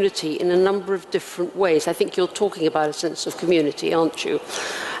community in a number of different ways. I think you're talking about a sense of community, aren't you?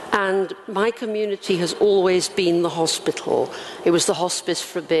 And my community has always been the hospital. It was the hospice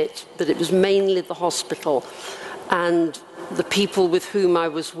for a bit, but it was mainly the hospital and the people with whom I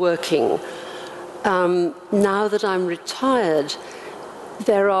was working. Now that I'm retired,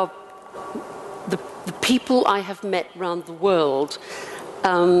 there are the people I have met around the world.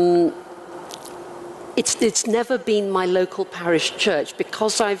 It's never been my local parish church,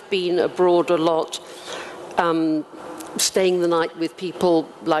 because I've been abroad a lot, staying the night with people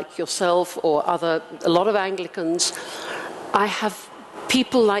like yourself or a lot of Anglicans. I have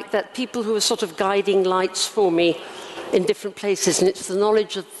people like that, people who are sort of guiding lights for me in different places, and it's the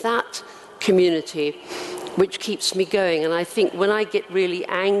knowledge of that community which keeps me going. And I think when I get really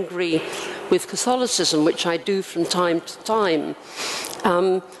angry with Catholicism, which I do from time to time,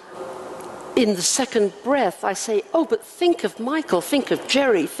 in the second breath, I say, oh, but think of Michael, think of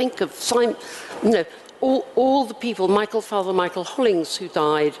Jerry, think of Simon, all the people, Father Michael Hollings, who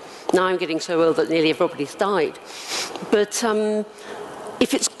died. Now I'm getting so old that nearly everybody's died. But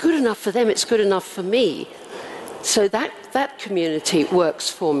if it's good enough for them, it's good enough for me. So that community works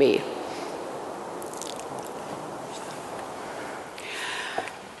for me.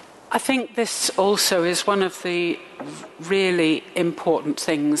 I think this also is one of the really important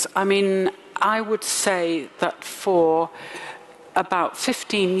things. I mean, I would say that for about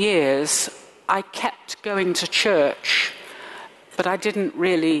 15 years, I kept going to church, but I didn't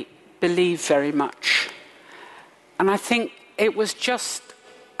really believe very much. And I think it was just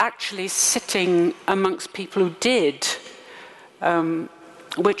actually sitting amongst people who did,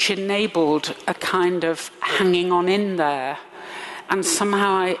 which enabled a kind of hanging on in there. And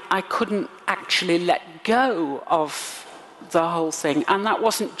somehow I couldn't actually let go of the whole thing. And that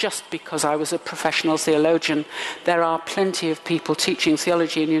wasn't just because I was a professional theologian. There are plenty of people teaching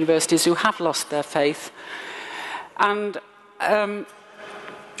theology in universities who have lost their faith. And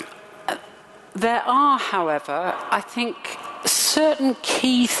there are, however, I think, certain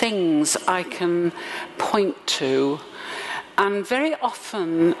key things I can point to. And very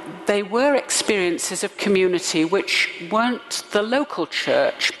often they were experiences of community which weren't the local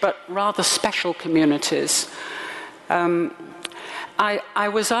church, but rather special communities. I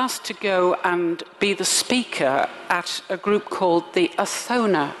was asked to go and be the speaker at a group called the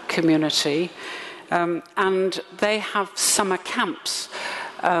Athona Community, and they have summer camps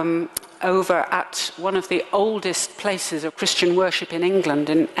over at one of the oldest places of Christian worship in England,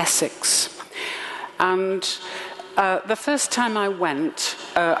 in Essex. And the first time I went,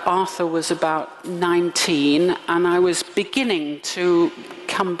 Arthur was about 19, and I was beginning to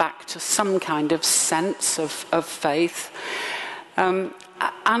come back to some kind of sense of faith.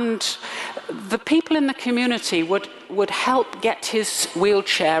 And the people in the community would help get his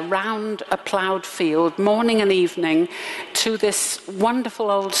wheelchair round a ploughed field morning and evening to this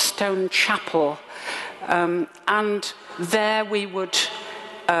wonderful old stone chapel. And there we would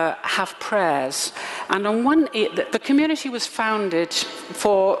have prayers. And the community was founded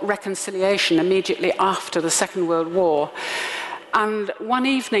for reconciliation immediately after the Second World War. And one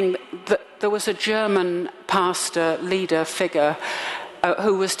evening, there was a German pastor, leader, figure,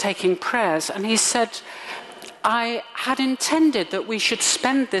 who was taking prayers. And he said, I had intended that we should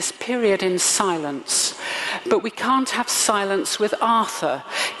spend this period in silence, but we can't have silence with Arthur.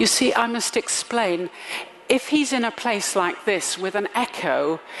 You see, I must explain. If he's in a place like this with an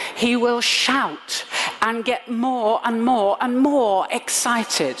echo, he will shout and get more and more and more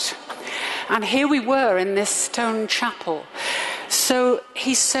excited. And here we were in this stone chapel. So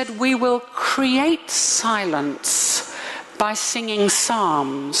he said, we will create silence by singing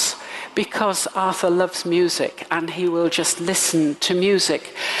psalms, because Arthur loves music and he will just listen to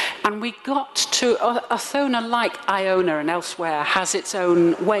music. And we got to, Athona, like Iona and elsewhere, has its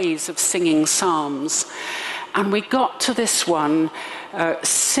own ways of singing psalms. And we got to this one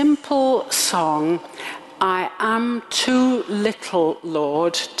simple song, I am too little,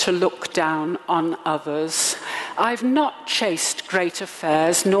 Lord, to look down on others. I've not chased great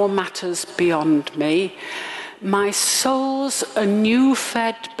affairs, nor matters beyond me. My soul's a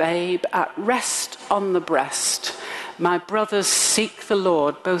new-fed babe at rest on the breast. My brothers seek the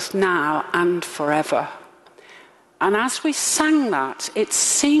Lord both now and forever. And as we sang that, it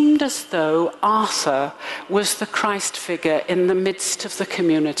seemed as though Arthur was the Christ figure in the midst of the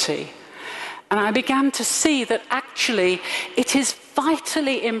community. And I began to see that actually it is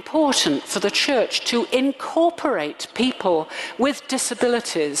vitally important for the church to incorporate people with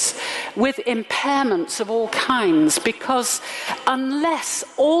disabilities, with impairments of all kinds, because unless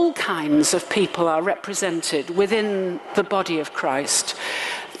all kinds of people are represented within the body of Christ,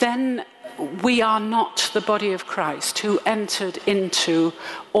 then we are not the body of Christ who entered into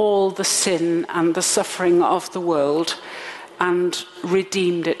all the sin and the suffering of the world and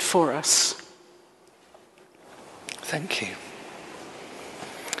redeemed it for us. Thank you.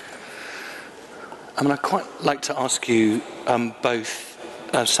 I'd quite like to ask you both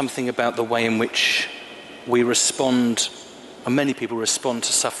something about the way in which we respond, and many people respond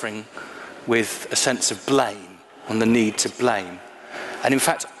to suffering with a sense of blame and the need to blame. And in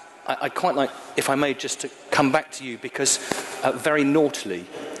fact, I'd quite like, if I may, just to come back to you, because very naughtily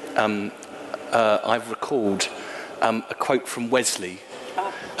I've recalled a quote from Wesley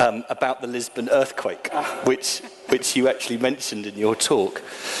about the Lisbon earthquake, which you actually mentioned in your talk.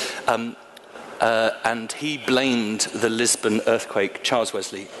 And he blamed the Lisbon earthquake, Charles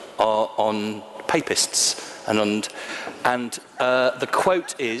Wesley, on papists. And the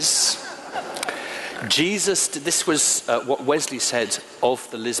quote is, Jesus, this was what Wesley said of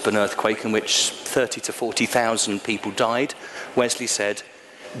the Lisbon earthquake, in which 30 to 40,000 people died. Wesley said,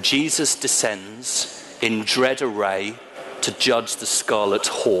 Jesus descends in dread array to judge the scarlet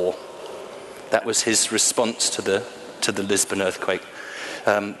whore. That was his response to the Lisbon earthquake.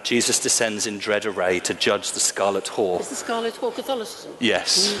 Jesus descends in dread array to judge the scarlet whore. Is the scarlet whore Catholicism?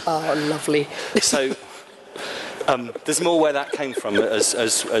 Yes. Oh, lovely. So there's more where that came from,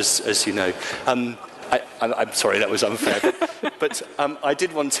 as you know. I'm sorry, that was unfair. But I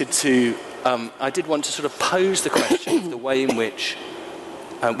did want to sort of pose the question of the way in which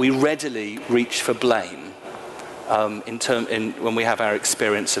we readily reach for blame when we have our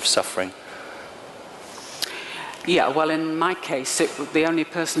experience of suffering. Yeah, well, in my case, the only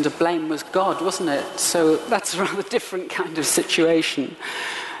person to blame was God, wasn't it? So that's a rather different kind of situation.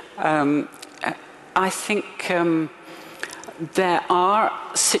 I think there are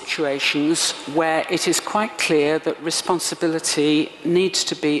situations where it is quite clear that responsibility needs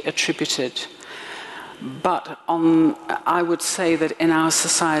to be attributed. But I would say that in our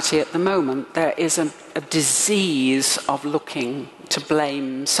society at the moment, there is a disease of looking to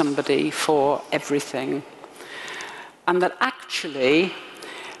blame somebody for everything. and that actually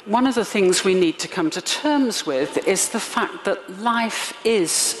one of the things we need to come to terms with is the fact that life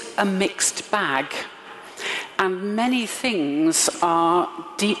is a mixed bag, and many things are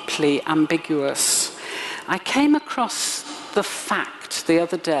deeply ambiguous. I came across the fact the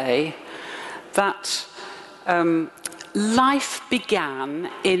other day that life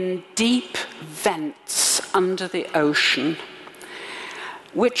began in deep vents under the ocean,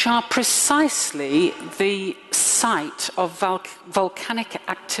 which are precisely the site of volcanic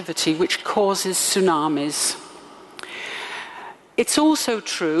activity which causes tsunamis. It's also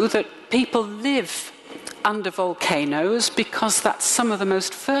true that people live under volcanoes because that's some of the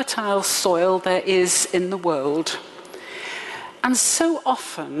most fertile soil there is in the world. And so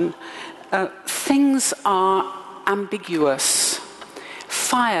often things are ambiguous.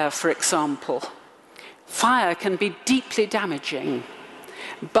 Fire, for example. Fire can be deeply damaging,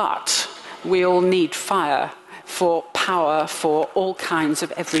 but we all need fire for power for all kinds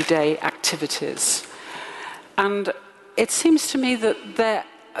of everyday activities. And it seems to me that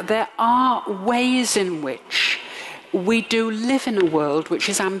there are ways in which we do live in a world which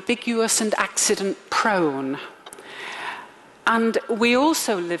is ambiguous and accident-prone. And we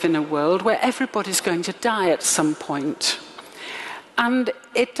also live in a world where everybody's going to die at some point. And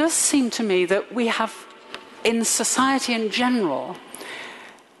it does seem to me that we have, in society in general,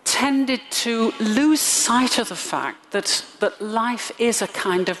 tended to lose sight of the fact that life is a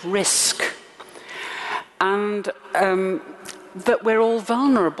kind of risk, and that we're all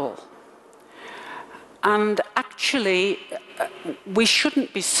vulnerable. And actually, we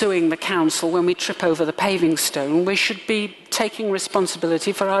shouldn't be suing the council when we trip over the paving stone. We should be taking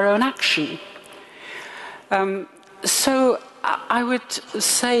responsibility for our own action. So I would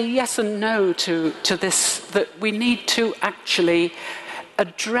say yes and no to this, that we need to actually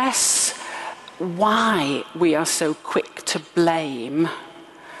address why we are so quick to blame,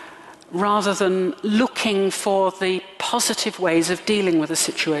 rather than looking for the positive ways of dealing with a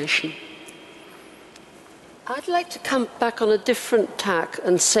situation. I'd like to come back on a different tack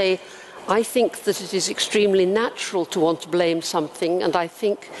and say I think that it is extremely natural to want to blame something, and I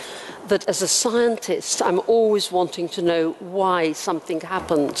think that as a scientist I'm always wanting to know why something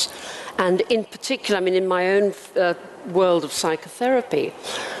happens. And in particular, I mean, in my own world of psychotherapy,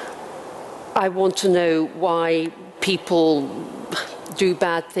 I want to know why people do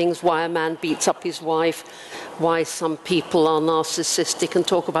bad things, why a man beats up his wife, why some people are narcissistic and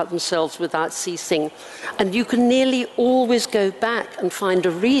talk about themselves without ceasing. And you can nearly always go back and find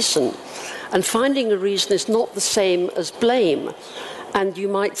a reason. And finding a reason is not the same as blame. And you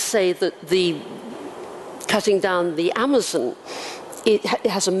might say that the cutting down the Amazon, it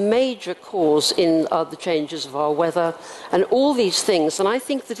has a major cause in the changes of our weather and all these things. And I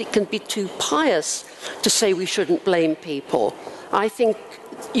think that it can be too pious to say we shouldn't blame people. I think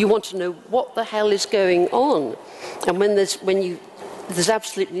you want to know what the hell is going on. And when there's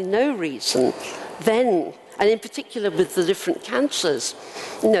absolutely no reason, then, and in particular with the different cancers,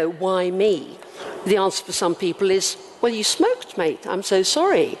 why me? The answer for some people is, well, you smoked, mate. I'm so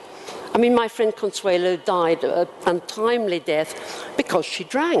sorry. I mean, my friend Consuelo died an untimely death because she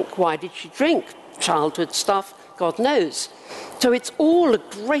drank. Why did she drink? Childhood stuff, God knows. So it's all a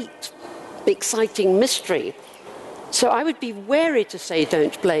great, exciting mystery. So I would be wary to say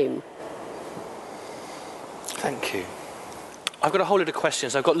don't blame. Thank you. I've got a whole lot of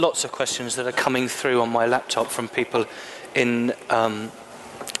questions. I've got lots of questions that are coming through on my laptop from people in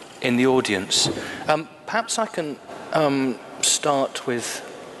the audience. Perhaps I can start with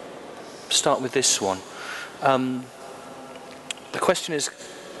this one. The question is,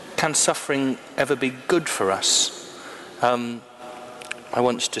 can suffering ever be good for us? I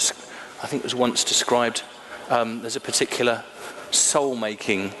think it was once described, there's a particular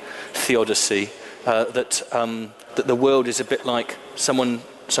soul-making theodicy that the world is a bit like, someone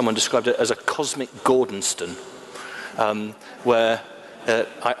described it as a cosmic Gordonston, where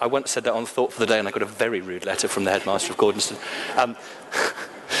I once said that on Thought for the Day, and I got a very rude letter from the headmaster of Gordonston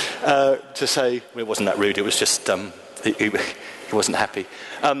to say, well, it wasn't that rude, it was just he wasn't happy.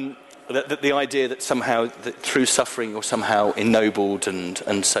 The idea that somehow that through suffering you're somehow ennobled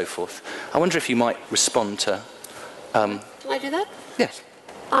and so forth. I wonder if you might respond to... Can I do that? Yes.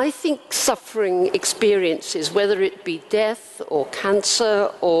 I think suffering experiences, whether it be death or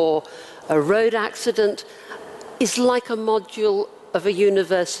cancer or a road accident, is like a module of a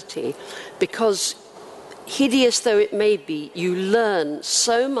university, because hideous though it may be, you learn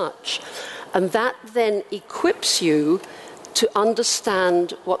so much, and that then equips you to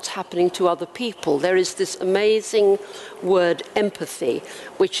understand what's happening to other people. There is this amazing word, empathy,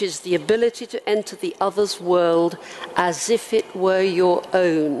 which is the ability to enter the other's world as if it were your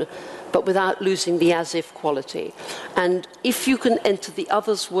own, but without losing the as-if quality. And if you can enter the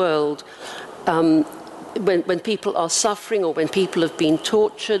other's world when people are suffering or when people have been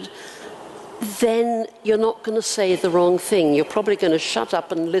tortured, then you're not going to say the wrong thing. You're probably going to shut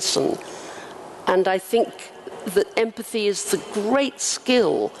up and listen. And I think that empathy is the great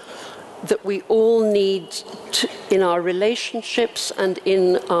skill that we all need in our relationships and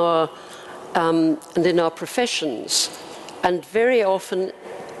in our professions. And very often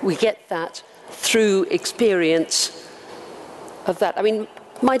we get that through experience of that. I mean,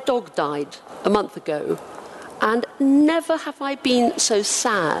 my dog died a month ago, and never have I been so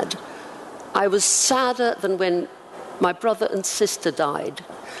sad. I was sadder than when my brother and sister died.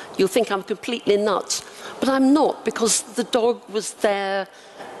 You'll think I'm completely nuts, but I'm not, because the dog was there.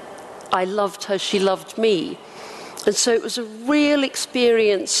 I loved her, she loved me. And so it was a real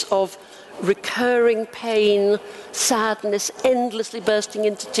experience of recurring pain, sadness, endlessly bursting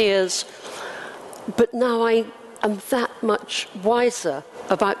into tears. But now I am that much wiser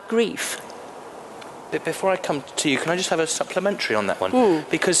about grief. Before I come to you, can I just have a supplementary on that one?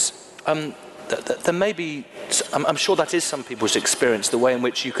 Because there may be, I'm sure that is some people's experience, the way in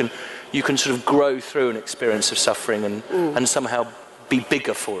which you can sort of grow through an experience of suffering and somehow be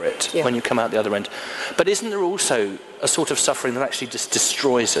bigger for it when you come out the other end. But isn't there also a sort of suffering that actually just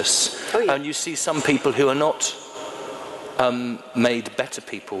destroys us? Oh, yeah. And you see some people who are not made better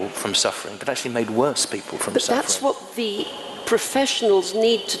people from suffering, but actually made worse people from suffering. But that's what the professionals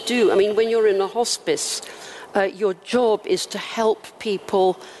need to do. I mean, when you're in a hospice, your job is to help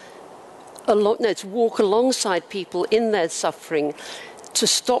people, to walk alongside people in their suffering, to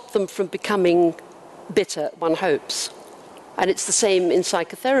stop them from becoming bitter, one hopes. And it's the same in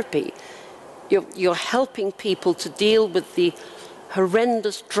psychotherapy. You're helping people to deal with the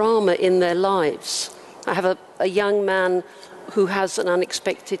horrendous drama in their lives. I have a young man who has an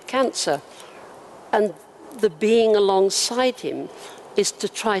unexpected cancer, and the being alongside him is to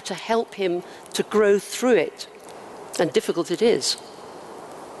try to help him to grow through it. And difficult it is.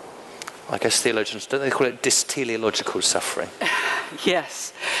 I guess theologians, don't they call it dysteleological suffering?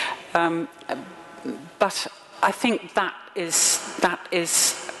 Yes. But I think that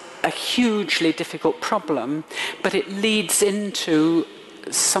is a hugely difficult problem, but it leads into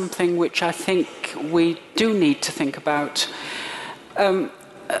something which I think we do need to think about.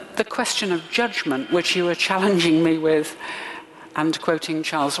 The question of judgment, which you were challenging me with, and quoting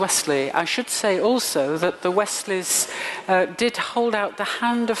Charles Wesley, I should say also that the Wesleys did hold out the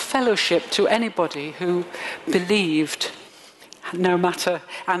hand of fellowship to anybody who believed, no matter,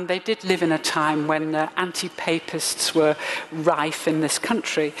 and they did live in a time when anti-papists were rife in this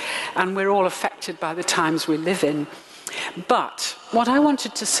country, and we're all affected by the times we live in. But what I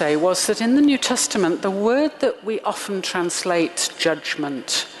wanted to say was that in the New Testament, the word that we often translate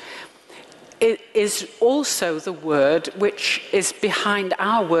judgment is also the word which is behind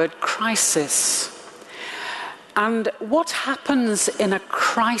our word crisis. And what happens in a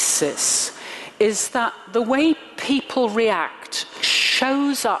crisis is that the way people react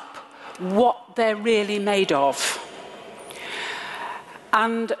shows up what they're really made of.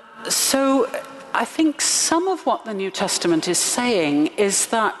 And so I think some of what the New Testament is saying is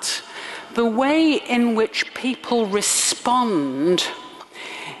that the way in which people respond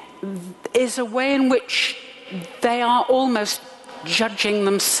is a way in which they are almost judging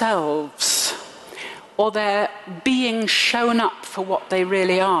themselves, or they're being shown up for what they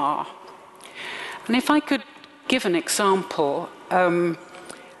really are. And if I could give an example,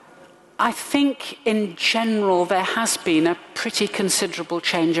 I think in general there has been a pretty considerable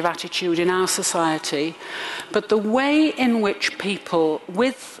change of attitude in our society, but the way in which people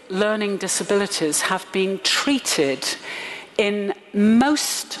with learning disabilities have been treated in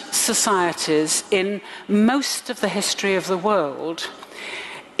most societies, in most of the history of the world,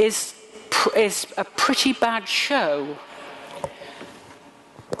 is a pretty bad show.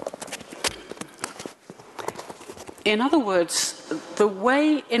 In other words, the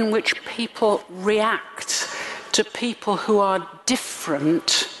way in which people react to people who are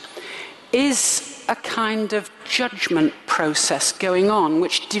different is a kind of judgment process going on,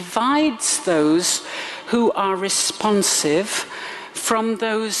 which divides those who are responsive from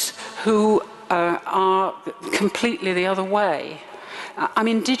those who are completely the other way. I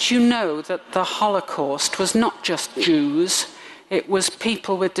mean, did you know that the Holocaust was not just Jews, it was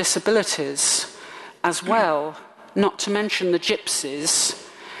people with disabilities as well, not to mention the gypsies.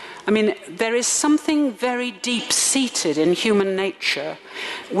 I mean, there is something very deep-seated in human nature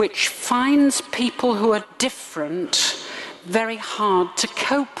which finds people who are different very hard to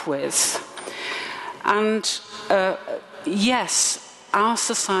cope with. And yes, our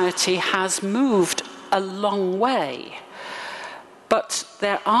society has moved a long way, but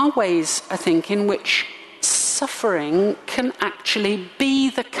there are ways, I think, in which suffering can actually be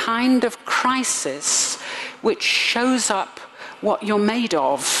the kind of crisis which shows up what you're made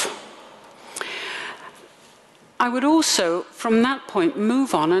of. I would also, from that point,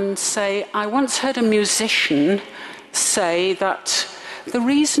 move on and say, I once heard a musician say that the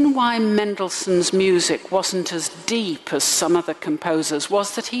reason why Mendelssohn's music wasn't as deep as some other composers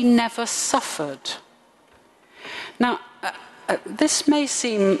was that he never suffered. Now, this may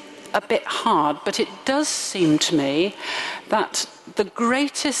seem a bit hard, but it does seem to me that the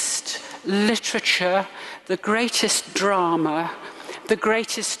greatest literature, the greatest drama, the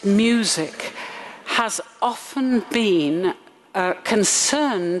greatest music has often been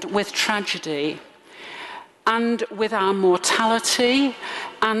concerned with tragedy and with our mortality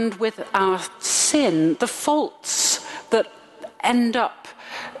and with our sin, the faults that end up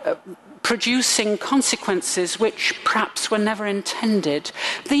producing consequences which perhaps were never intended.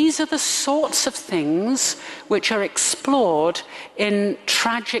 These are the sorts of things which are explored in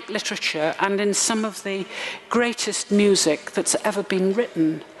tragic literature and in some of the greatest music that's ever been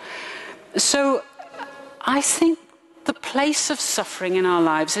written. So I think the place of suffering in our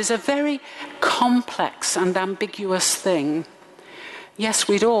lives is a very complex and ambiguous thing. Yes,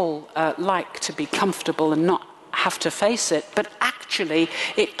 we'd all like to be comfortable and not have to face it, but actually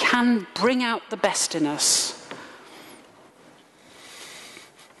it can bring out the best in us.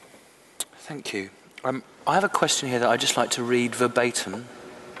 Thank you. I have a question here that I'd just like to read verbatim.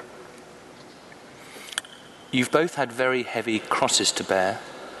 You've both had very heavy crosses to bear,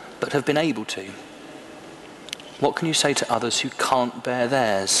 but have been able to. What can you say to others who can't bear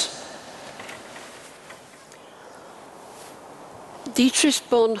theirs? Dietrich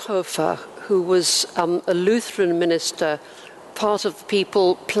Bonhoeffer, who was a Lutheran minister, part of the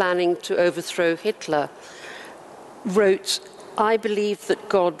people planning to overthrow Hitler, wrote, I believe that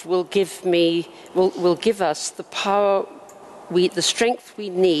God will give us the power, the strength we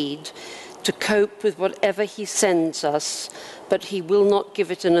need to cope with whatever he sends us, but he will not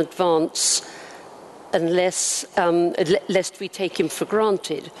give it in advance unless, lest we take him for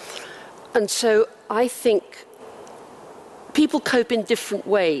granted. And so I think people cope in different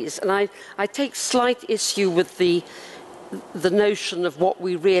ways, and I take slight issue with the notion of what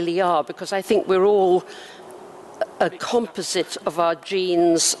we really are, because I think we're all a composite of our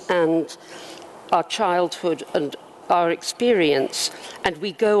genes and our childhood and our experience, and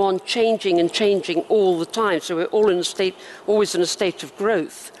we go on changing and changing all the time, so we're all in a state, always in a state of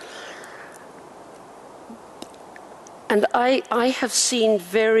growth. And I have seen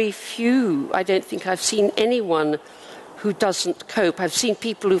very few, I don't think I've seen anyone who doesn't cope. I've seen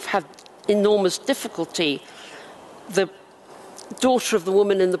people who've had enormous difficulty. The daughter of the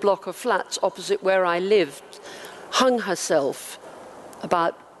woman in the block of flats opposite where I lived hung herself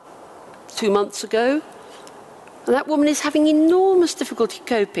about 2 months ago. And that woman is having enormous difficulty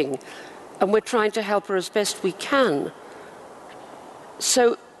coping, and we're trying to help her as best we can.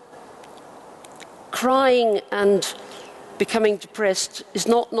 So crying and becoming depressed is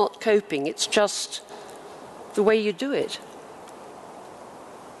not coping, it's just the way you do it.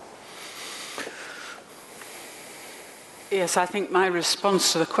 Yes, I think my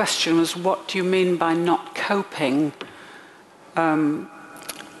response to the question was, what do you mean by not coping?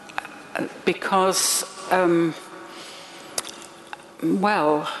 Because,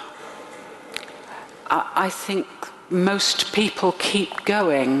 well, I think most people keep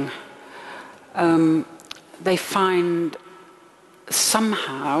going. They find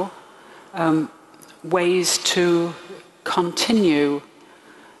somehow ways to continue.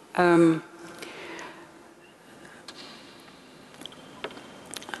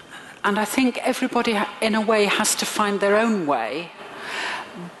 And I think everybody, in a way, has to find their own way.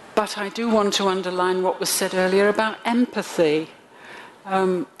 But I do want to underline what was said earlier about empathy.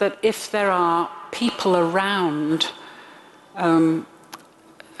 That if there are people around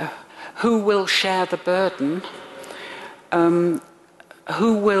who will share the burden,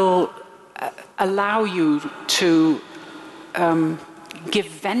 who will allow you to give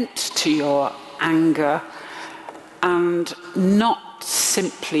vent to your anger and not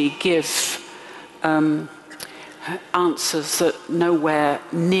simply give answers that nowhere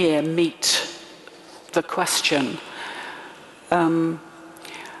near meet the question,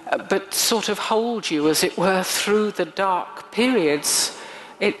 but sort of hold you, as it were, through the dark periods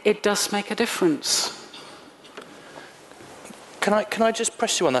it does make a difference. Can I just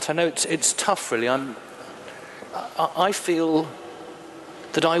press you on that? I know it's tough, really. I feel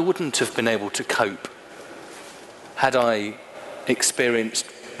that I wouldn't have been able to cope had I experienced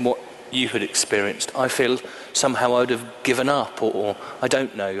what you had experienced. I feel somehow I would have given up, or I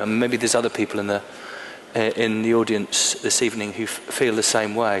don't know. I mean, maybe there's other people in the audience this evening who feel the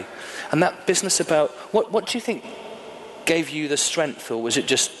same way. And that business about what do you think gave you the strength, or was it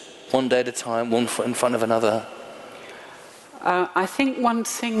just one day at a time, one foot in front of another? I think one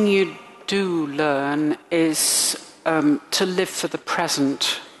thing you do learn is to live for the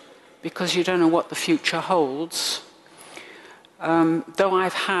present, because you don't know what the future holds. Though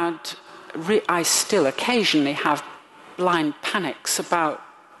I still occasionally have blind panics about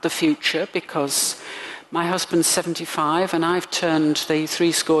the future, because my husband's 75 and I've turned the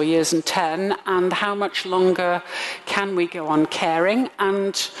 70 years and 10, and how much longer can we go on caring,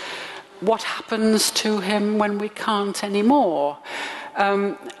 and what happens to him when we can't anymore?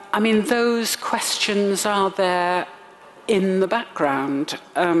 I mean, those questions are there in the background.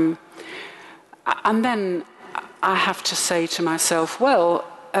 And then I have to say to myself, well,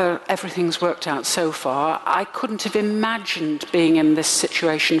 everything's worked out so far. I couldn't have imagined being in this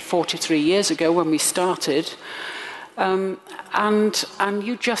situation 43 years ago when we started. And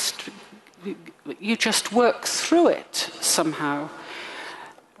you just work through it somehow.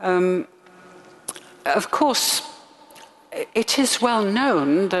 Of course, it is well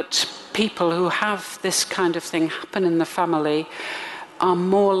known that people who have this kind of thing happen in the family are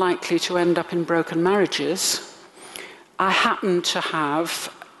more likely to end up in broken marriages. I happen to have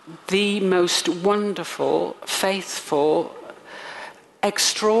the most wonderful, faithful,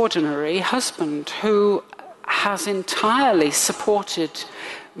 extraordinary husband who has entirely supported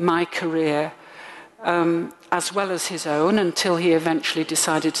my career, as well as his own, until he eventually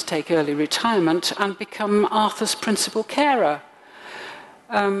decided to take early retirement and become Arthur's principal carer.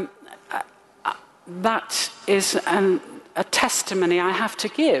 That is a testimony I have to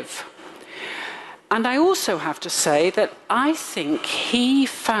give. And I also have to say that I think he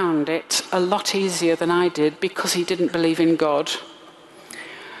found it a lot easier than I did, because he didn't believe in God.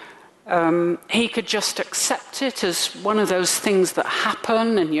 He could just accept it as one of those things that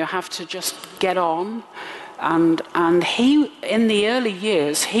happen and you have to just get on. And he, in the early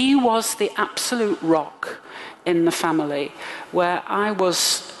years, he was the absolute rock in the family, where I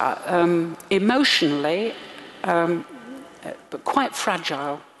was emotionally, but quite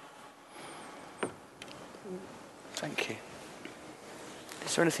fragile. Thank you.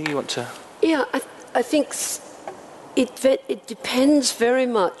 Is there anything you want to... Yeah, I think it depends very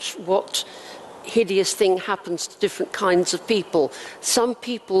much what hideous thing happens to different kinds of people. Some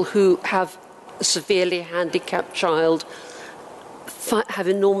people who have a severely handicapped child have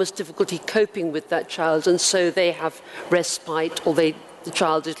enormous difficulty coping with that child, and so they have respite, or the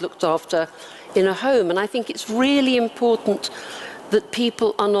child is looked after in a home. And I think it's really important that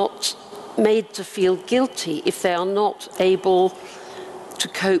people are not made to feel guilty if they are not able to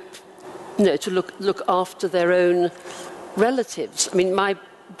cope, to look after their own relatives. I mean, my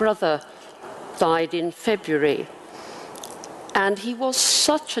brother died in February, and he was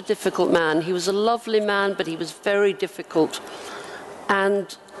such a difficult man. He was a lovely man, but he was very difficult.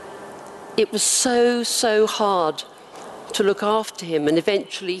 And it was so hard to look after him, and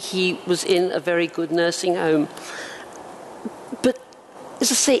eventually he was in a very good nursing home. But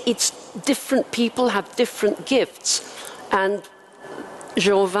as I say, it's different people have different gifts. And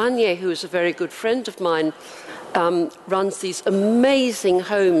Jean Vanier, who is a very good friend of mine, runs these amazing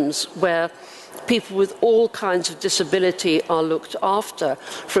homes where people with all kinds of disability are looked after,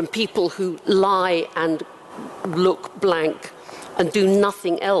 from people who lie and look blank and do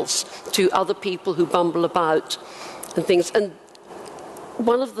nothing else, to other people who bumble about and things. And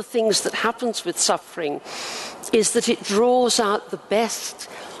one of the things that happens with suffering is that it draws out the best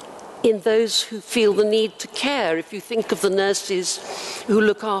in those who feel the need to care. If you think of the nurses who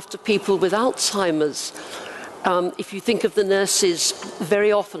look after people with Alzheimer's, if you think of the nurses,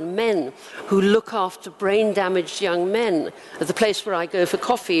 very often men, who look after brain-damaged young men. At the place where I go for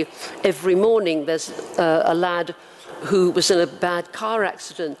coffee every morning, there's a lad who was in a bad car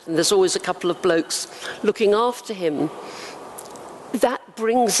accident, and there's always a couple of blokes looking after him. That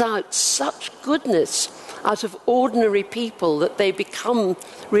brings out such goodness out of ordinary people that they become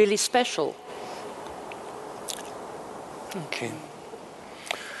really special. Okay.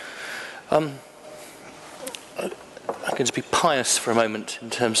 I'm going to be pious for a moment in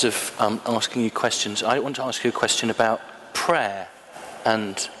terms of asking you questions. I want to ask you a question about prayer.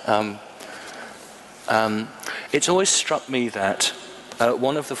 And it's always struck me that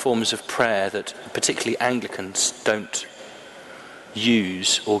one of the forms of prayer that particularly Anglicans don't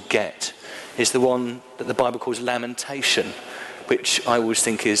use or get is the one that the Bible calls lamentation, which I always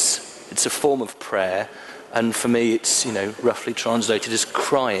think it's a form of prayer, and for me it's, roughly translated as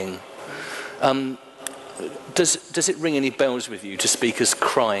crying. Does it ring any bells with you to speak as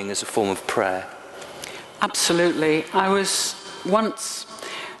crying as a form of prayer? Absolutely. I was once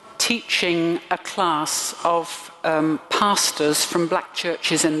teaching a class of pastors from black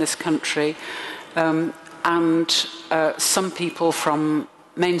churches in this country, and some people from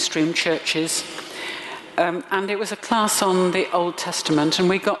mainstream churches. And it was a class on the Old Testament, and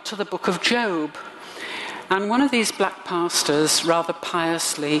we got to the book of Job. And one of these black pastors, rather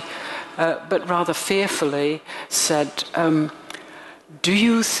piously, but rather fearfully, said, "Do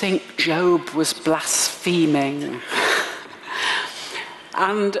you think Job was blaspheming?"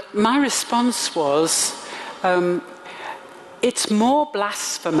 And my response was, it's more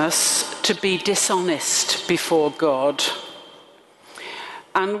blasphemous to be dishonest before God.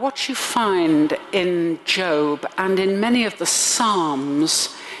 And what you find in Job and in many of the Psalms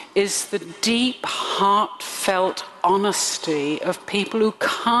is the deep, heartfelt honesty of people who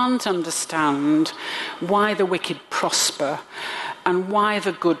can't understand why the wicked prosper and why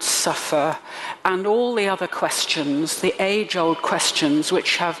the good suffer, and all the other questions, the age-old questions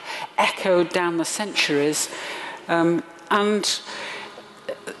which have echoed down the centuries. And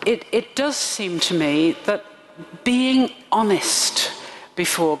it does seem to me that being honest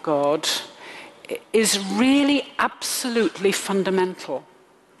before God is really absolutely fundamental.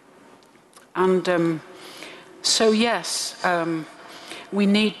 And so yes, we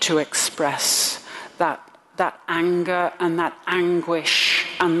need to express that anger and that anguish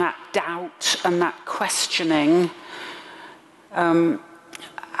and that doubt and that questioning, and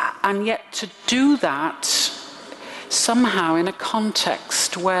yet to do that somehow in a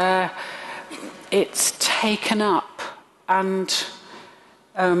context where it's taken up and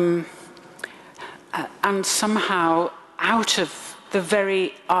somehow out of the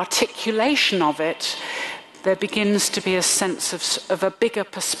very articulation of it, there begins to be a sense of a bigger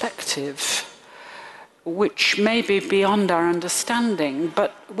perspective, which may be beyond our understanding,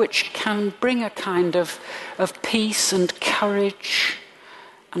 but which can bring a kind of peace and courage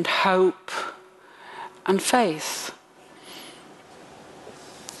and hope and faith.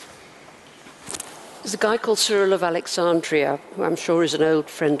 There's a guy called Cyril of Alexandria, who I'm sure is an old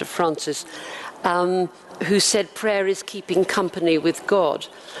friend of Francis, who said prayer is keeping company with God.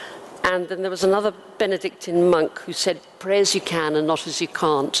 And then there was another Benedictine monk who said pray as you can and not as you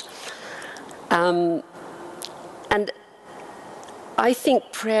can't. And I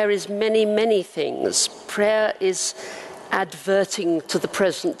think prayer is many, many things. Prayer is adverting to the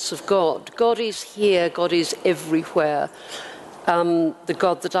presence of God. God is here, God is everywhere, the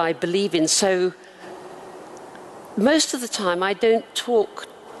God that I believe in. So most of the time I don't talk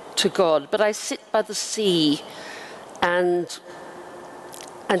to God, but I sit by the sea and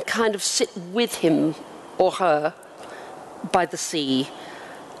kind of sit with him or her by the sea,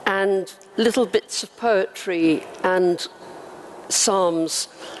 and little bits of poetry and psalms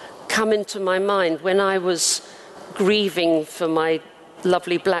come into my mind. When I was grieving for my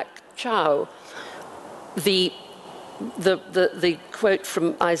lovely black chow, the quote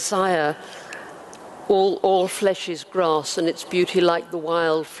from Isaiah, all flesh is grass and its beauty like the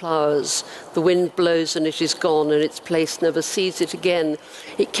wild flowers. The wind blows and it is gone and its place never sees it again.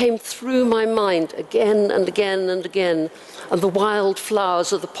 It came through my mind again and again and again. And the wild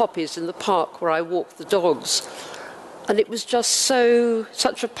flowers are the poppies in the park where I walk the dogs. And it was just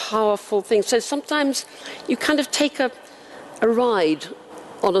such a powerful thing. So sometimes you kind of take a ride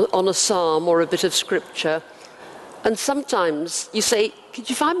on a psalm or a bit of scripture. And sometimes you say, could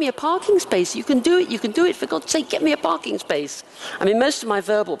you find me a parking space? You can do it, for God's sake, get me a parking space. I mean, most of my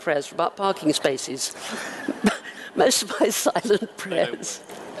verbal prayers are about parking spaces. Most of my silent prayers.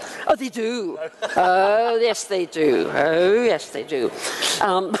 Oh, they do. Oh, yes, they do. Oh, yes, they do.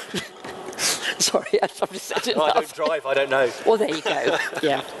 Sorry, I probably said it enough. I don't drive, I don't know. Well, there you go.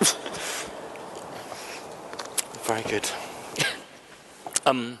 Yeah. Very good.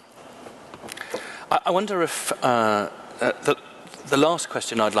 I wonder if the last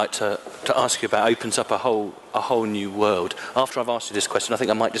question I'd like to ask you about opens up a whole new world. After I've asked you this question, I think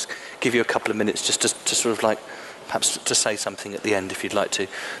I might just give you a couple of minutes just to sort of like, perhaps to say something at the end if you'd like to.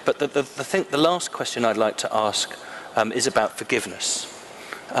 But the last question I'd like to ask is about forgiveness.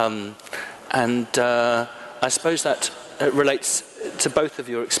 And I suppose that relates to both of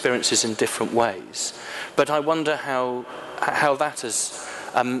your experiences in different ways. But I wonder how that has...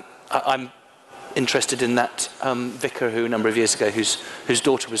 interested in that vicar who, a number of years ago, whose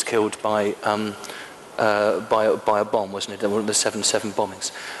daughter was killed by a bomb, wasn't it? One of the 7/7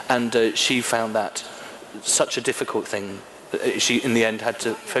 bombings. And she found that such a difficult thing. She, in the end, had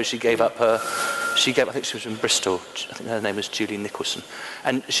to. She gave up her. I think she was from Bristol. I think her name was Julie Nicholson,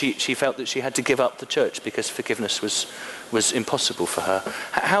 and she felt that she had to give up the church because forgiveness was impossible for her.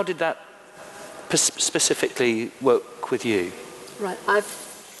 How did that specifically work with you? Right, I've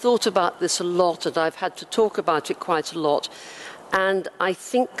thought about this a lot, and I've had to talk about it quite a lot. And I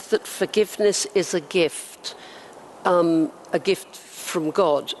think that forgiveness is a gift from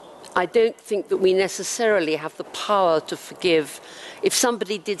God. I don't think that we necessarily have the power to forgive. If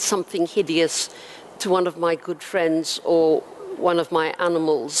somebody did something hideous to one of my good friends or one of my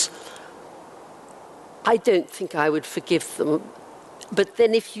animals, I don't think I would forgive them. But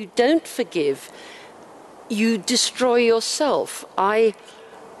then if you don't forgive, you destroy yourself. I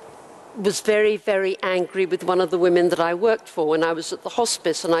was very, very angry with one of the women that I worked for when I was at the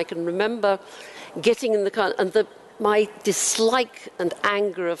hospice, and I can remember getting in the car, and my dislike and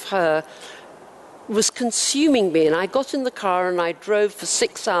anger of her was consuming me. And I got in the car and I drove for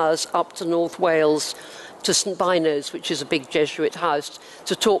 6 hours up to North Wales to St Byno's, which is a big Jesuit house,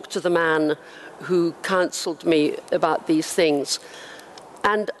 to talk to the man who counselled me about these things.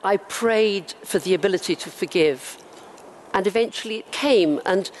 And I prayed for the ability to forgive. And eventually it came.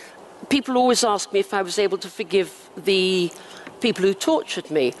 And people always ask me if I was able to forgive the people who tortured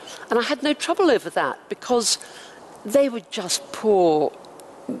me. And I had no trouble over that, because they were just poor,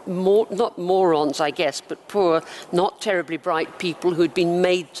 not morons, I guess, but poor, not terribly bright people who'd been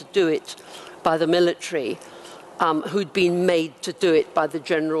made to do it by the military, who'd been made to do it by the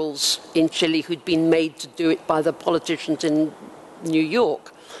generals in Chile, who'd been made to do it by the politicians in New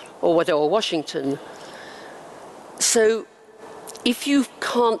York or Washington. So if you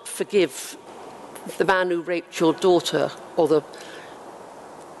can't forgive the man who raped your daughter or the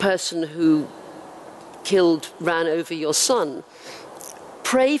person who ran over your son,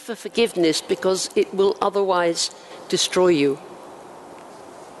 pray for forgiveness, because it will otherwise destroy you.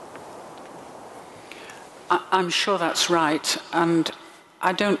 I'm sure that's right, and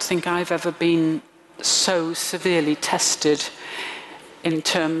I don't think I've ever been so severely tested in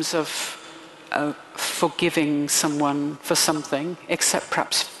terms of forgiving someone for something, except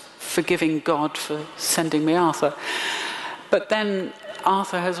perhaps forgiving God for sending me Arthur. But then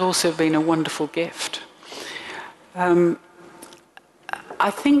Arthur has also been a wonderful gift. I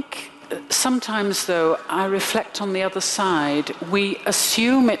think sometimes, though, I reflect on the other side. We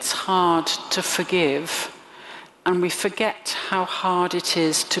assume it's hard to forgive, and we forget how hard it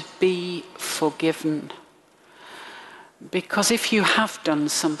is to be forgiven. Because if you have done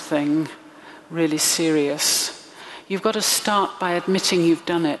something really serious, you've got to start by admitting you've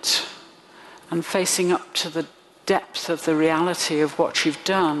done it and facing up to the depth of the reality of what you've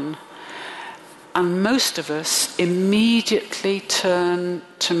done. And most of us immediately turn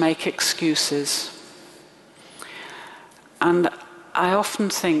to make excuses. And I often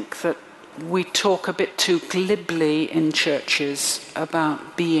think that we talk a bit too glibly in churches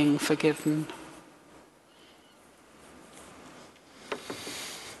about being forgiven.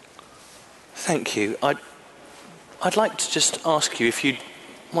 Thank you. I'd like to just ask you if you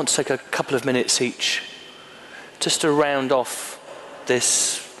want to take a couple of minutes each just to round off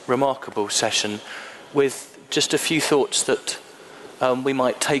this remarkable session with just a few thoughts that we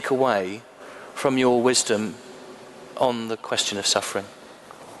might take away from your wisdom on the question of suffering.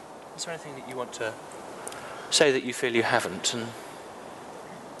 Is there anything that you want to say that you feel you haven't?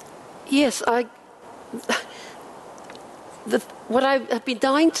 Yes, what I have been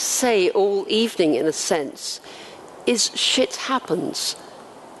dying to say all evening, in a sense, is shit happens.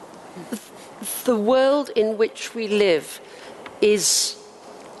 The world in which we live is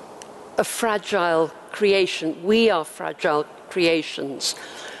a fragile creation. We are fragile creations.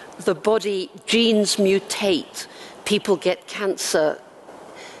 The body, genes mutate. People get cancer.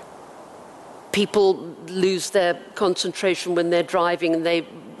 People lose their concentration when they're driving and they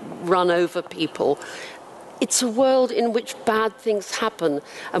run over people. It's a world in which bad things happen.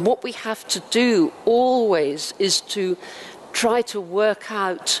 And what we have to do always is to try to work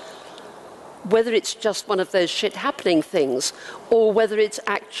out whether it's just one of those shit happening things, or whether it's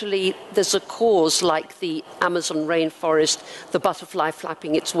actually there's a cause, like the Amazon rainforest, the butterfly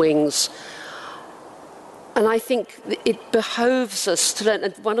flapping its wings. And I think it behoves us to learn.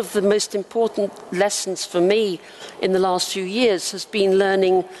 And one of the most important lessons for me in the last few years has been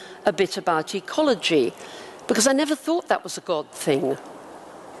learning a bit about ecology, because I never thought that was a God thing.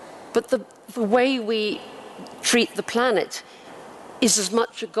 But the way we treat the planet is as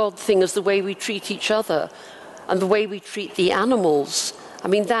much a God thing as the way we treat each other and the way we treat the animals. I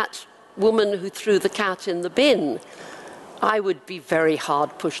mean, that woman who threw the cat in the bin, I would be very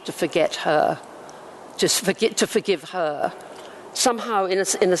hard pushed to forget her, to forgive her. Somehow, in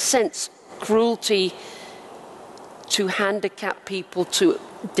a sense, cruelty to handicapped people, to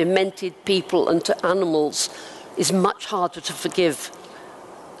demented people, and to animals is much harder to forgive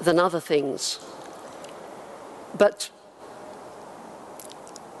than other things. But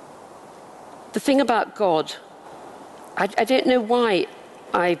the thing about God, I don't know why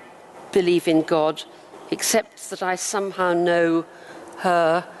I believe in God, except that I somehow know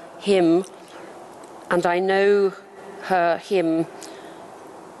her, him, and I know her, him,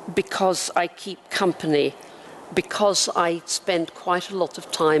 because I keep company, because I spend quite a lot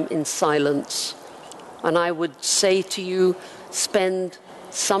of time in silence. And I would say to you, spend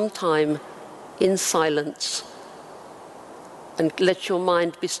some time in silence and let your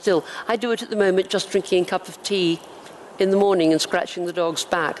mind be still. I do it at the moment, just drinking a cup of tea in the morning and scratching the dog's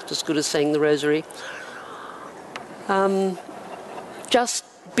back, as good as saying the rosary. Just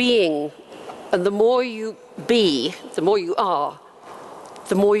being. And the more you be, the more you are,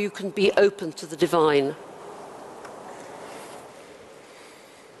 the more you can be open to the divine.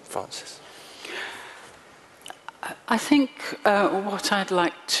 Francis. I think what I'd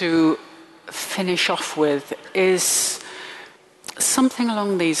like to finish off with is something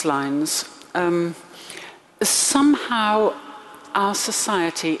along these lines. Somehow our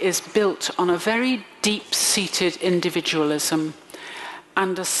society is built on a very deep-seated individualism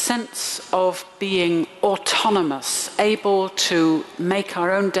and a sense of being autonomous, able to make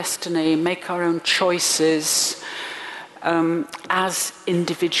our own destiny, make our own choices as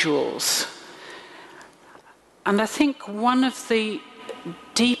individuals. And I think one of the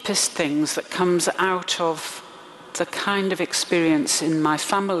deepest things that comes out of the kind of experience in my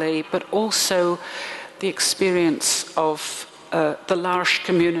family, but also the experience of the L'Arche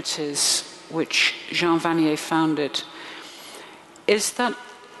communities, which Jean Vanier founded, is that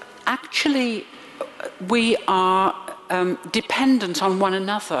actually we are dependent on one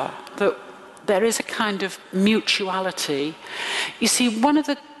another, that there is a kind of mutuality. You see, one of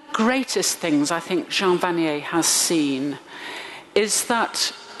the greatest things I think Jean Vanier has seen is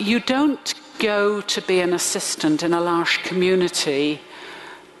that you don't go to be an assistant in a L'Arche community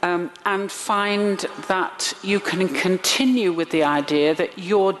and find that you can continue with the idea that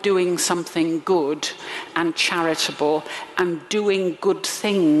you're doing something good and charitable and doing good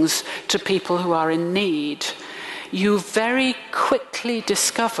things to people who are in need. You very quickly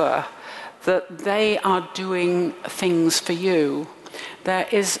discover that they are doing things for you. There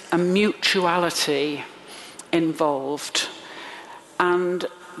is a mutuality involved, and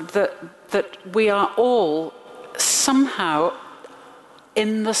that we are all somehow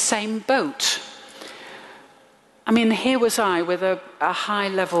in the same boat. I mean, here was I with a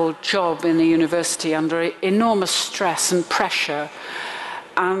high-level job in a university under enormous stress and pressure,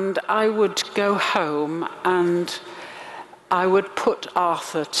 and I would go home and I would put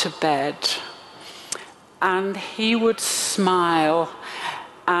Arthur to bed, and he would smile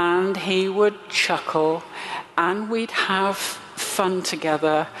and he would chuckle and we'd have fun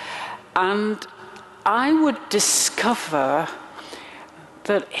together, and I would discover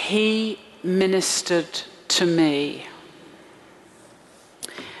that he ministered to me.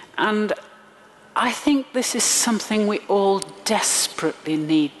 And I think this is something we all desperately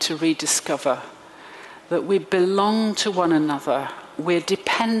need to rediscover, that we belong to one another, we're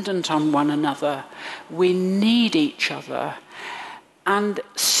dependent on one another, we need each other. And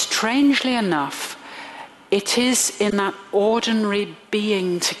strangely enough, it is in that ordinary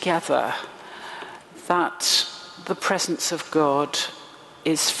being together that the presence of God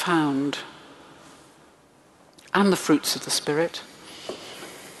is found, and the fruits of the Spirit.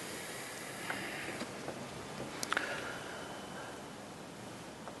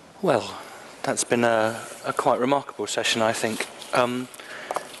 Well, that's been a quite remarkable session, I think.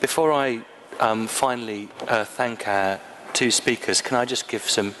 Before I finally thank our two speakers, can I just give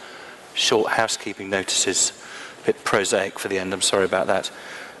some short housekeeping notices? A bit prosaic for the end, I'm sorry about that.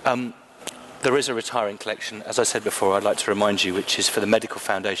 There is a retiring collection, as I said before, I'd like to remind you, which is for the Medical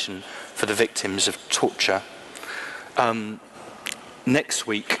Foundation for the Victims of Torture. Next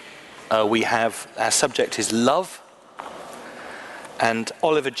week, we have, our subject is love, and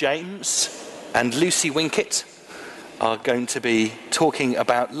Oliver James and Lucy Winkett are going to be talking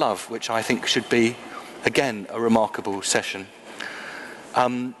about love, which I think should be, again, a remarkable session.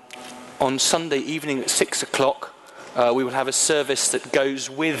 On Sunday evening at 6 o'clock, we will have a service that goes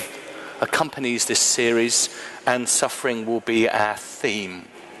with accompanies this series, and suffering will be our theme.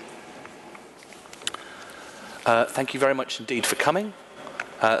 Thank you very much indeed for coming.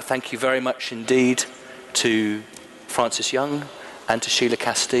 Thank you very much indeed to Francis Young and to Sheila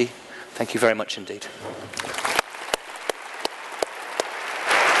Cassidy. Thank you very much indeed.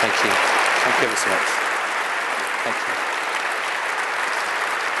 Thank you. Thank you ever so much. Thank you.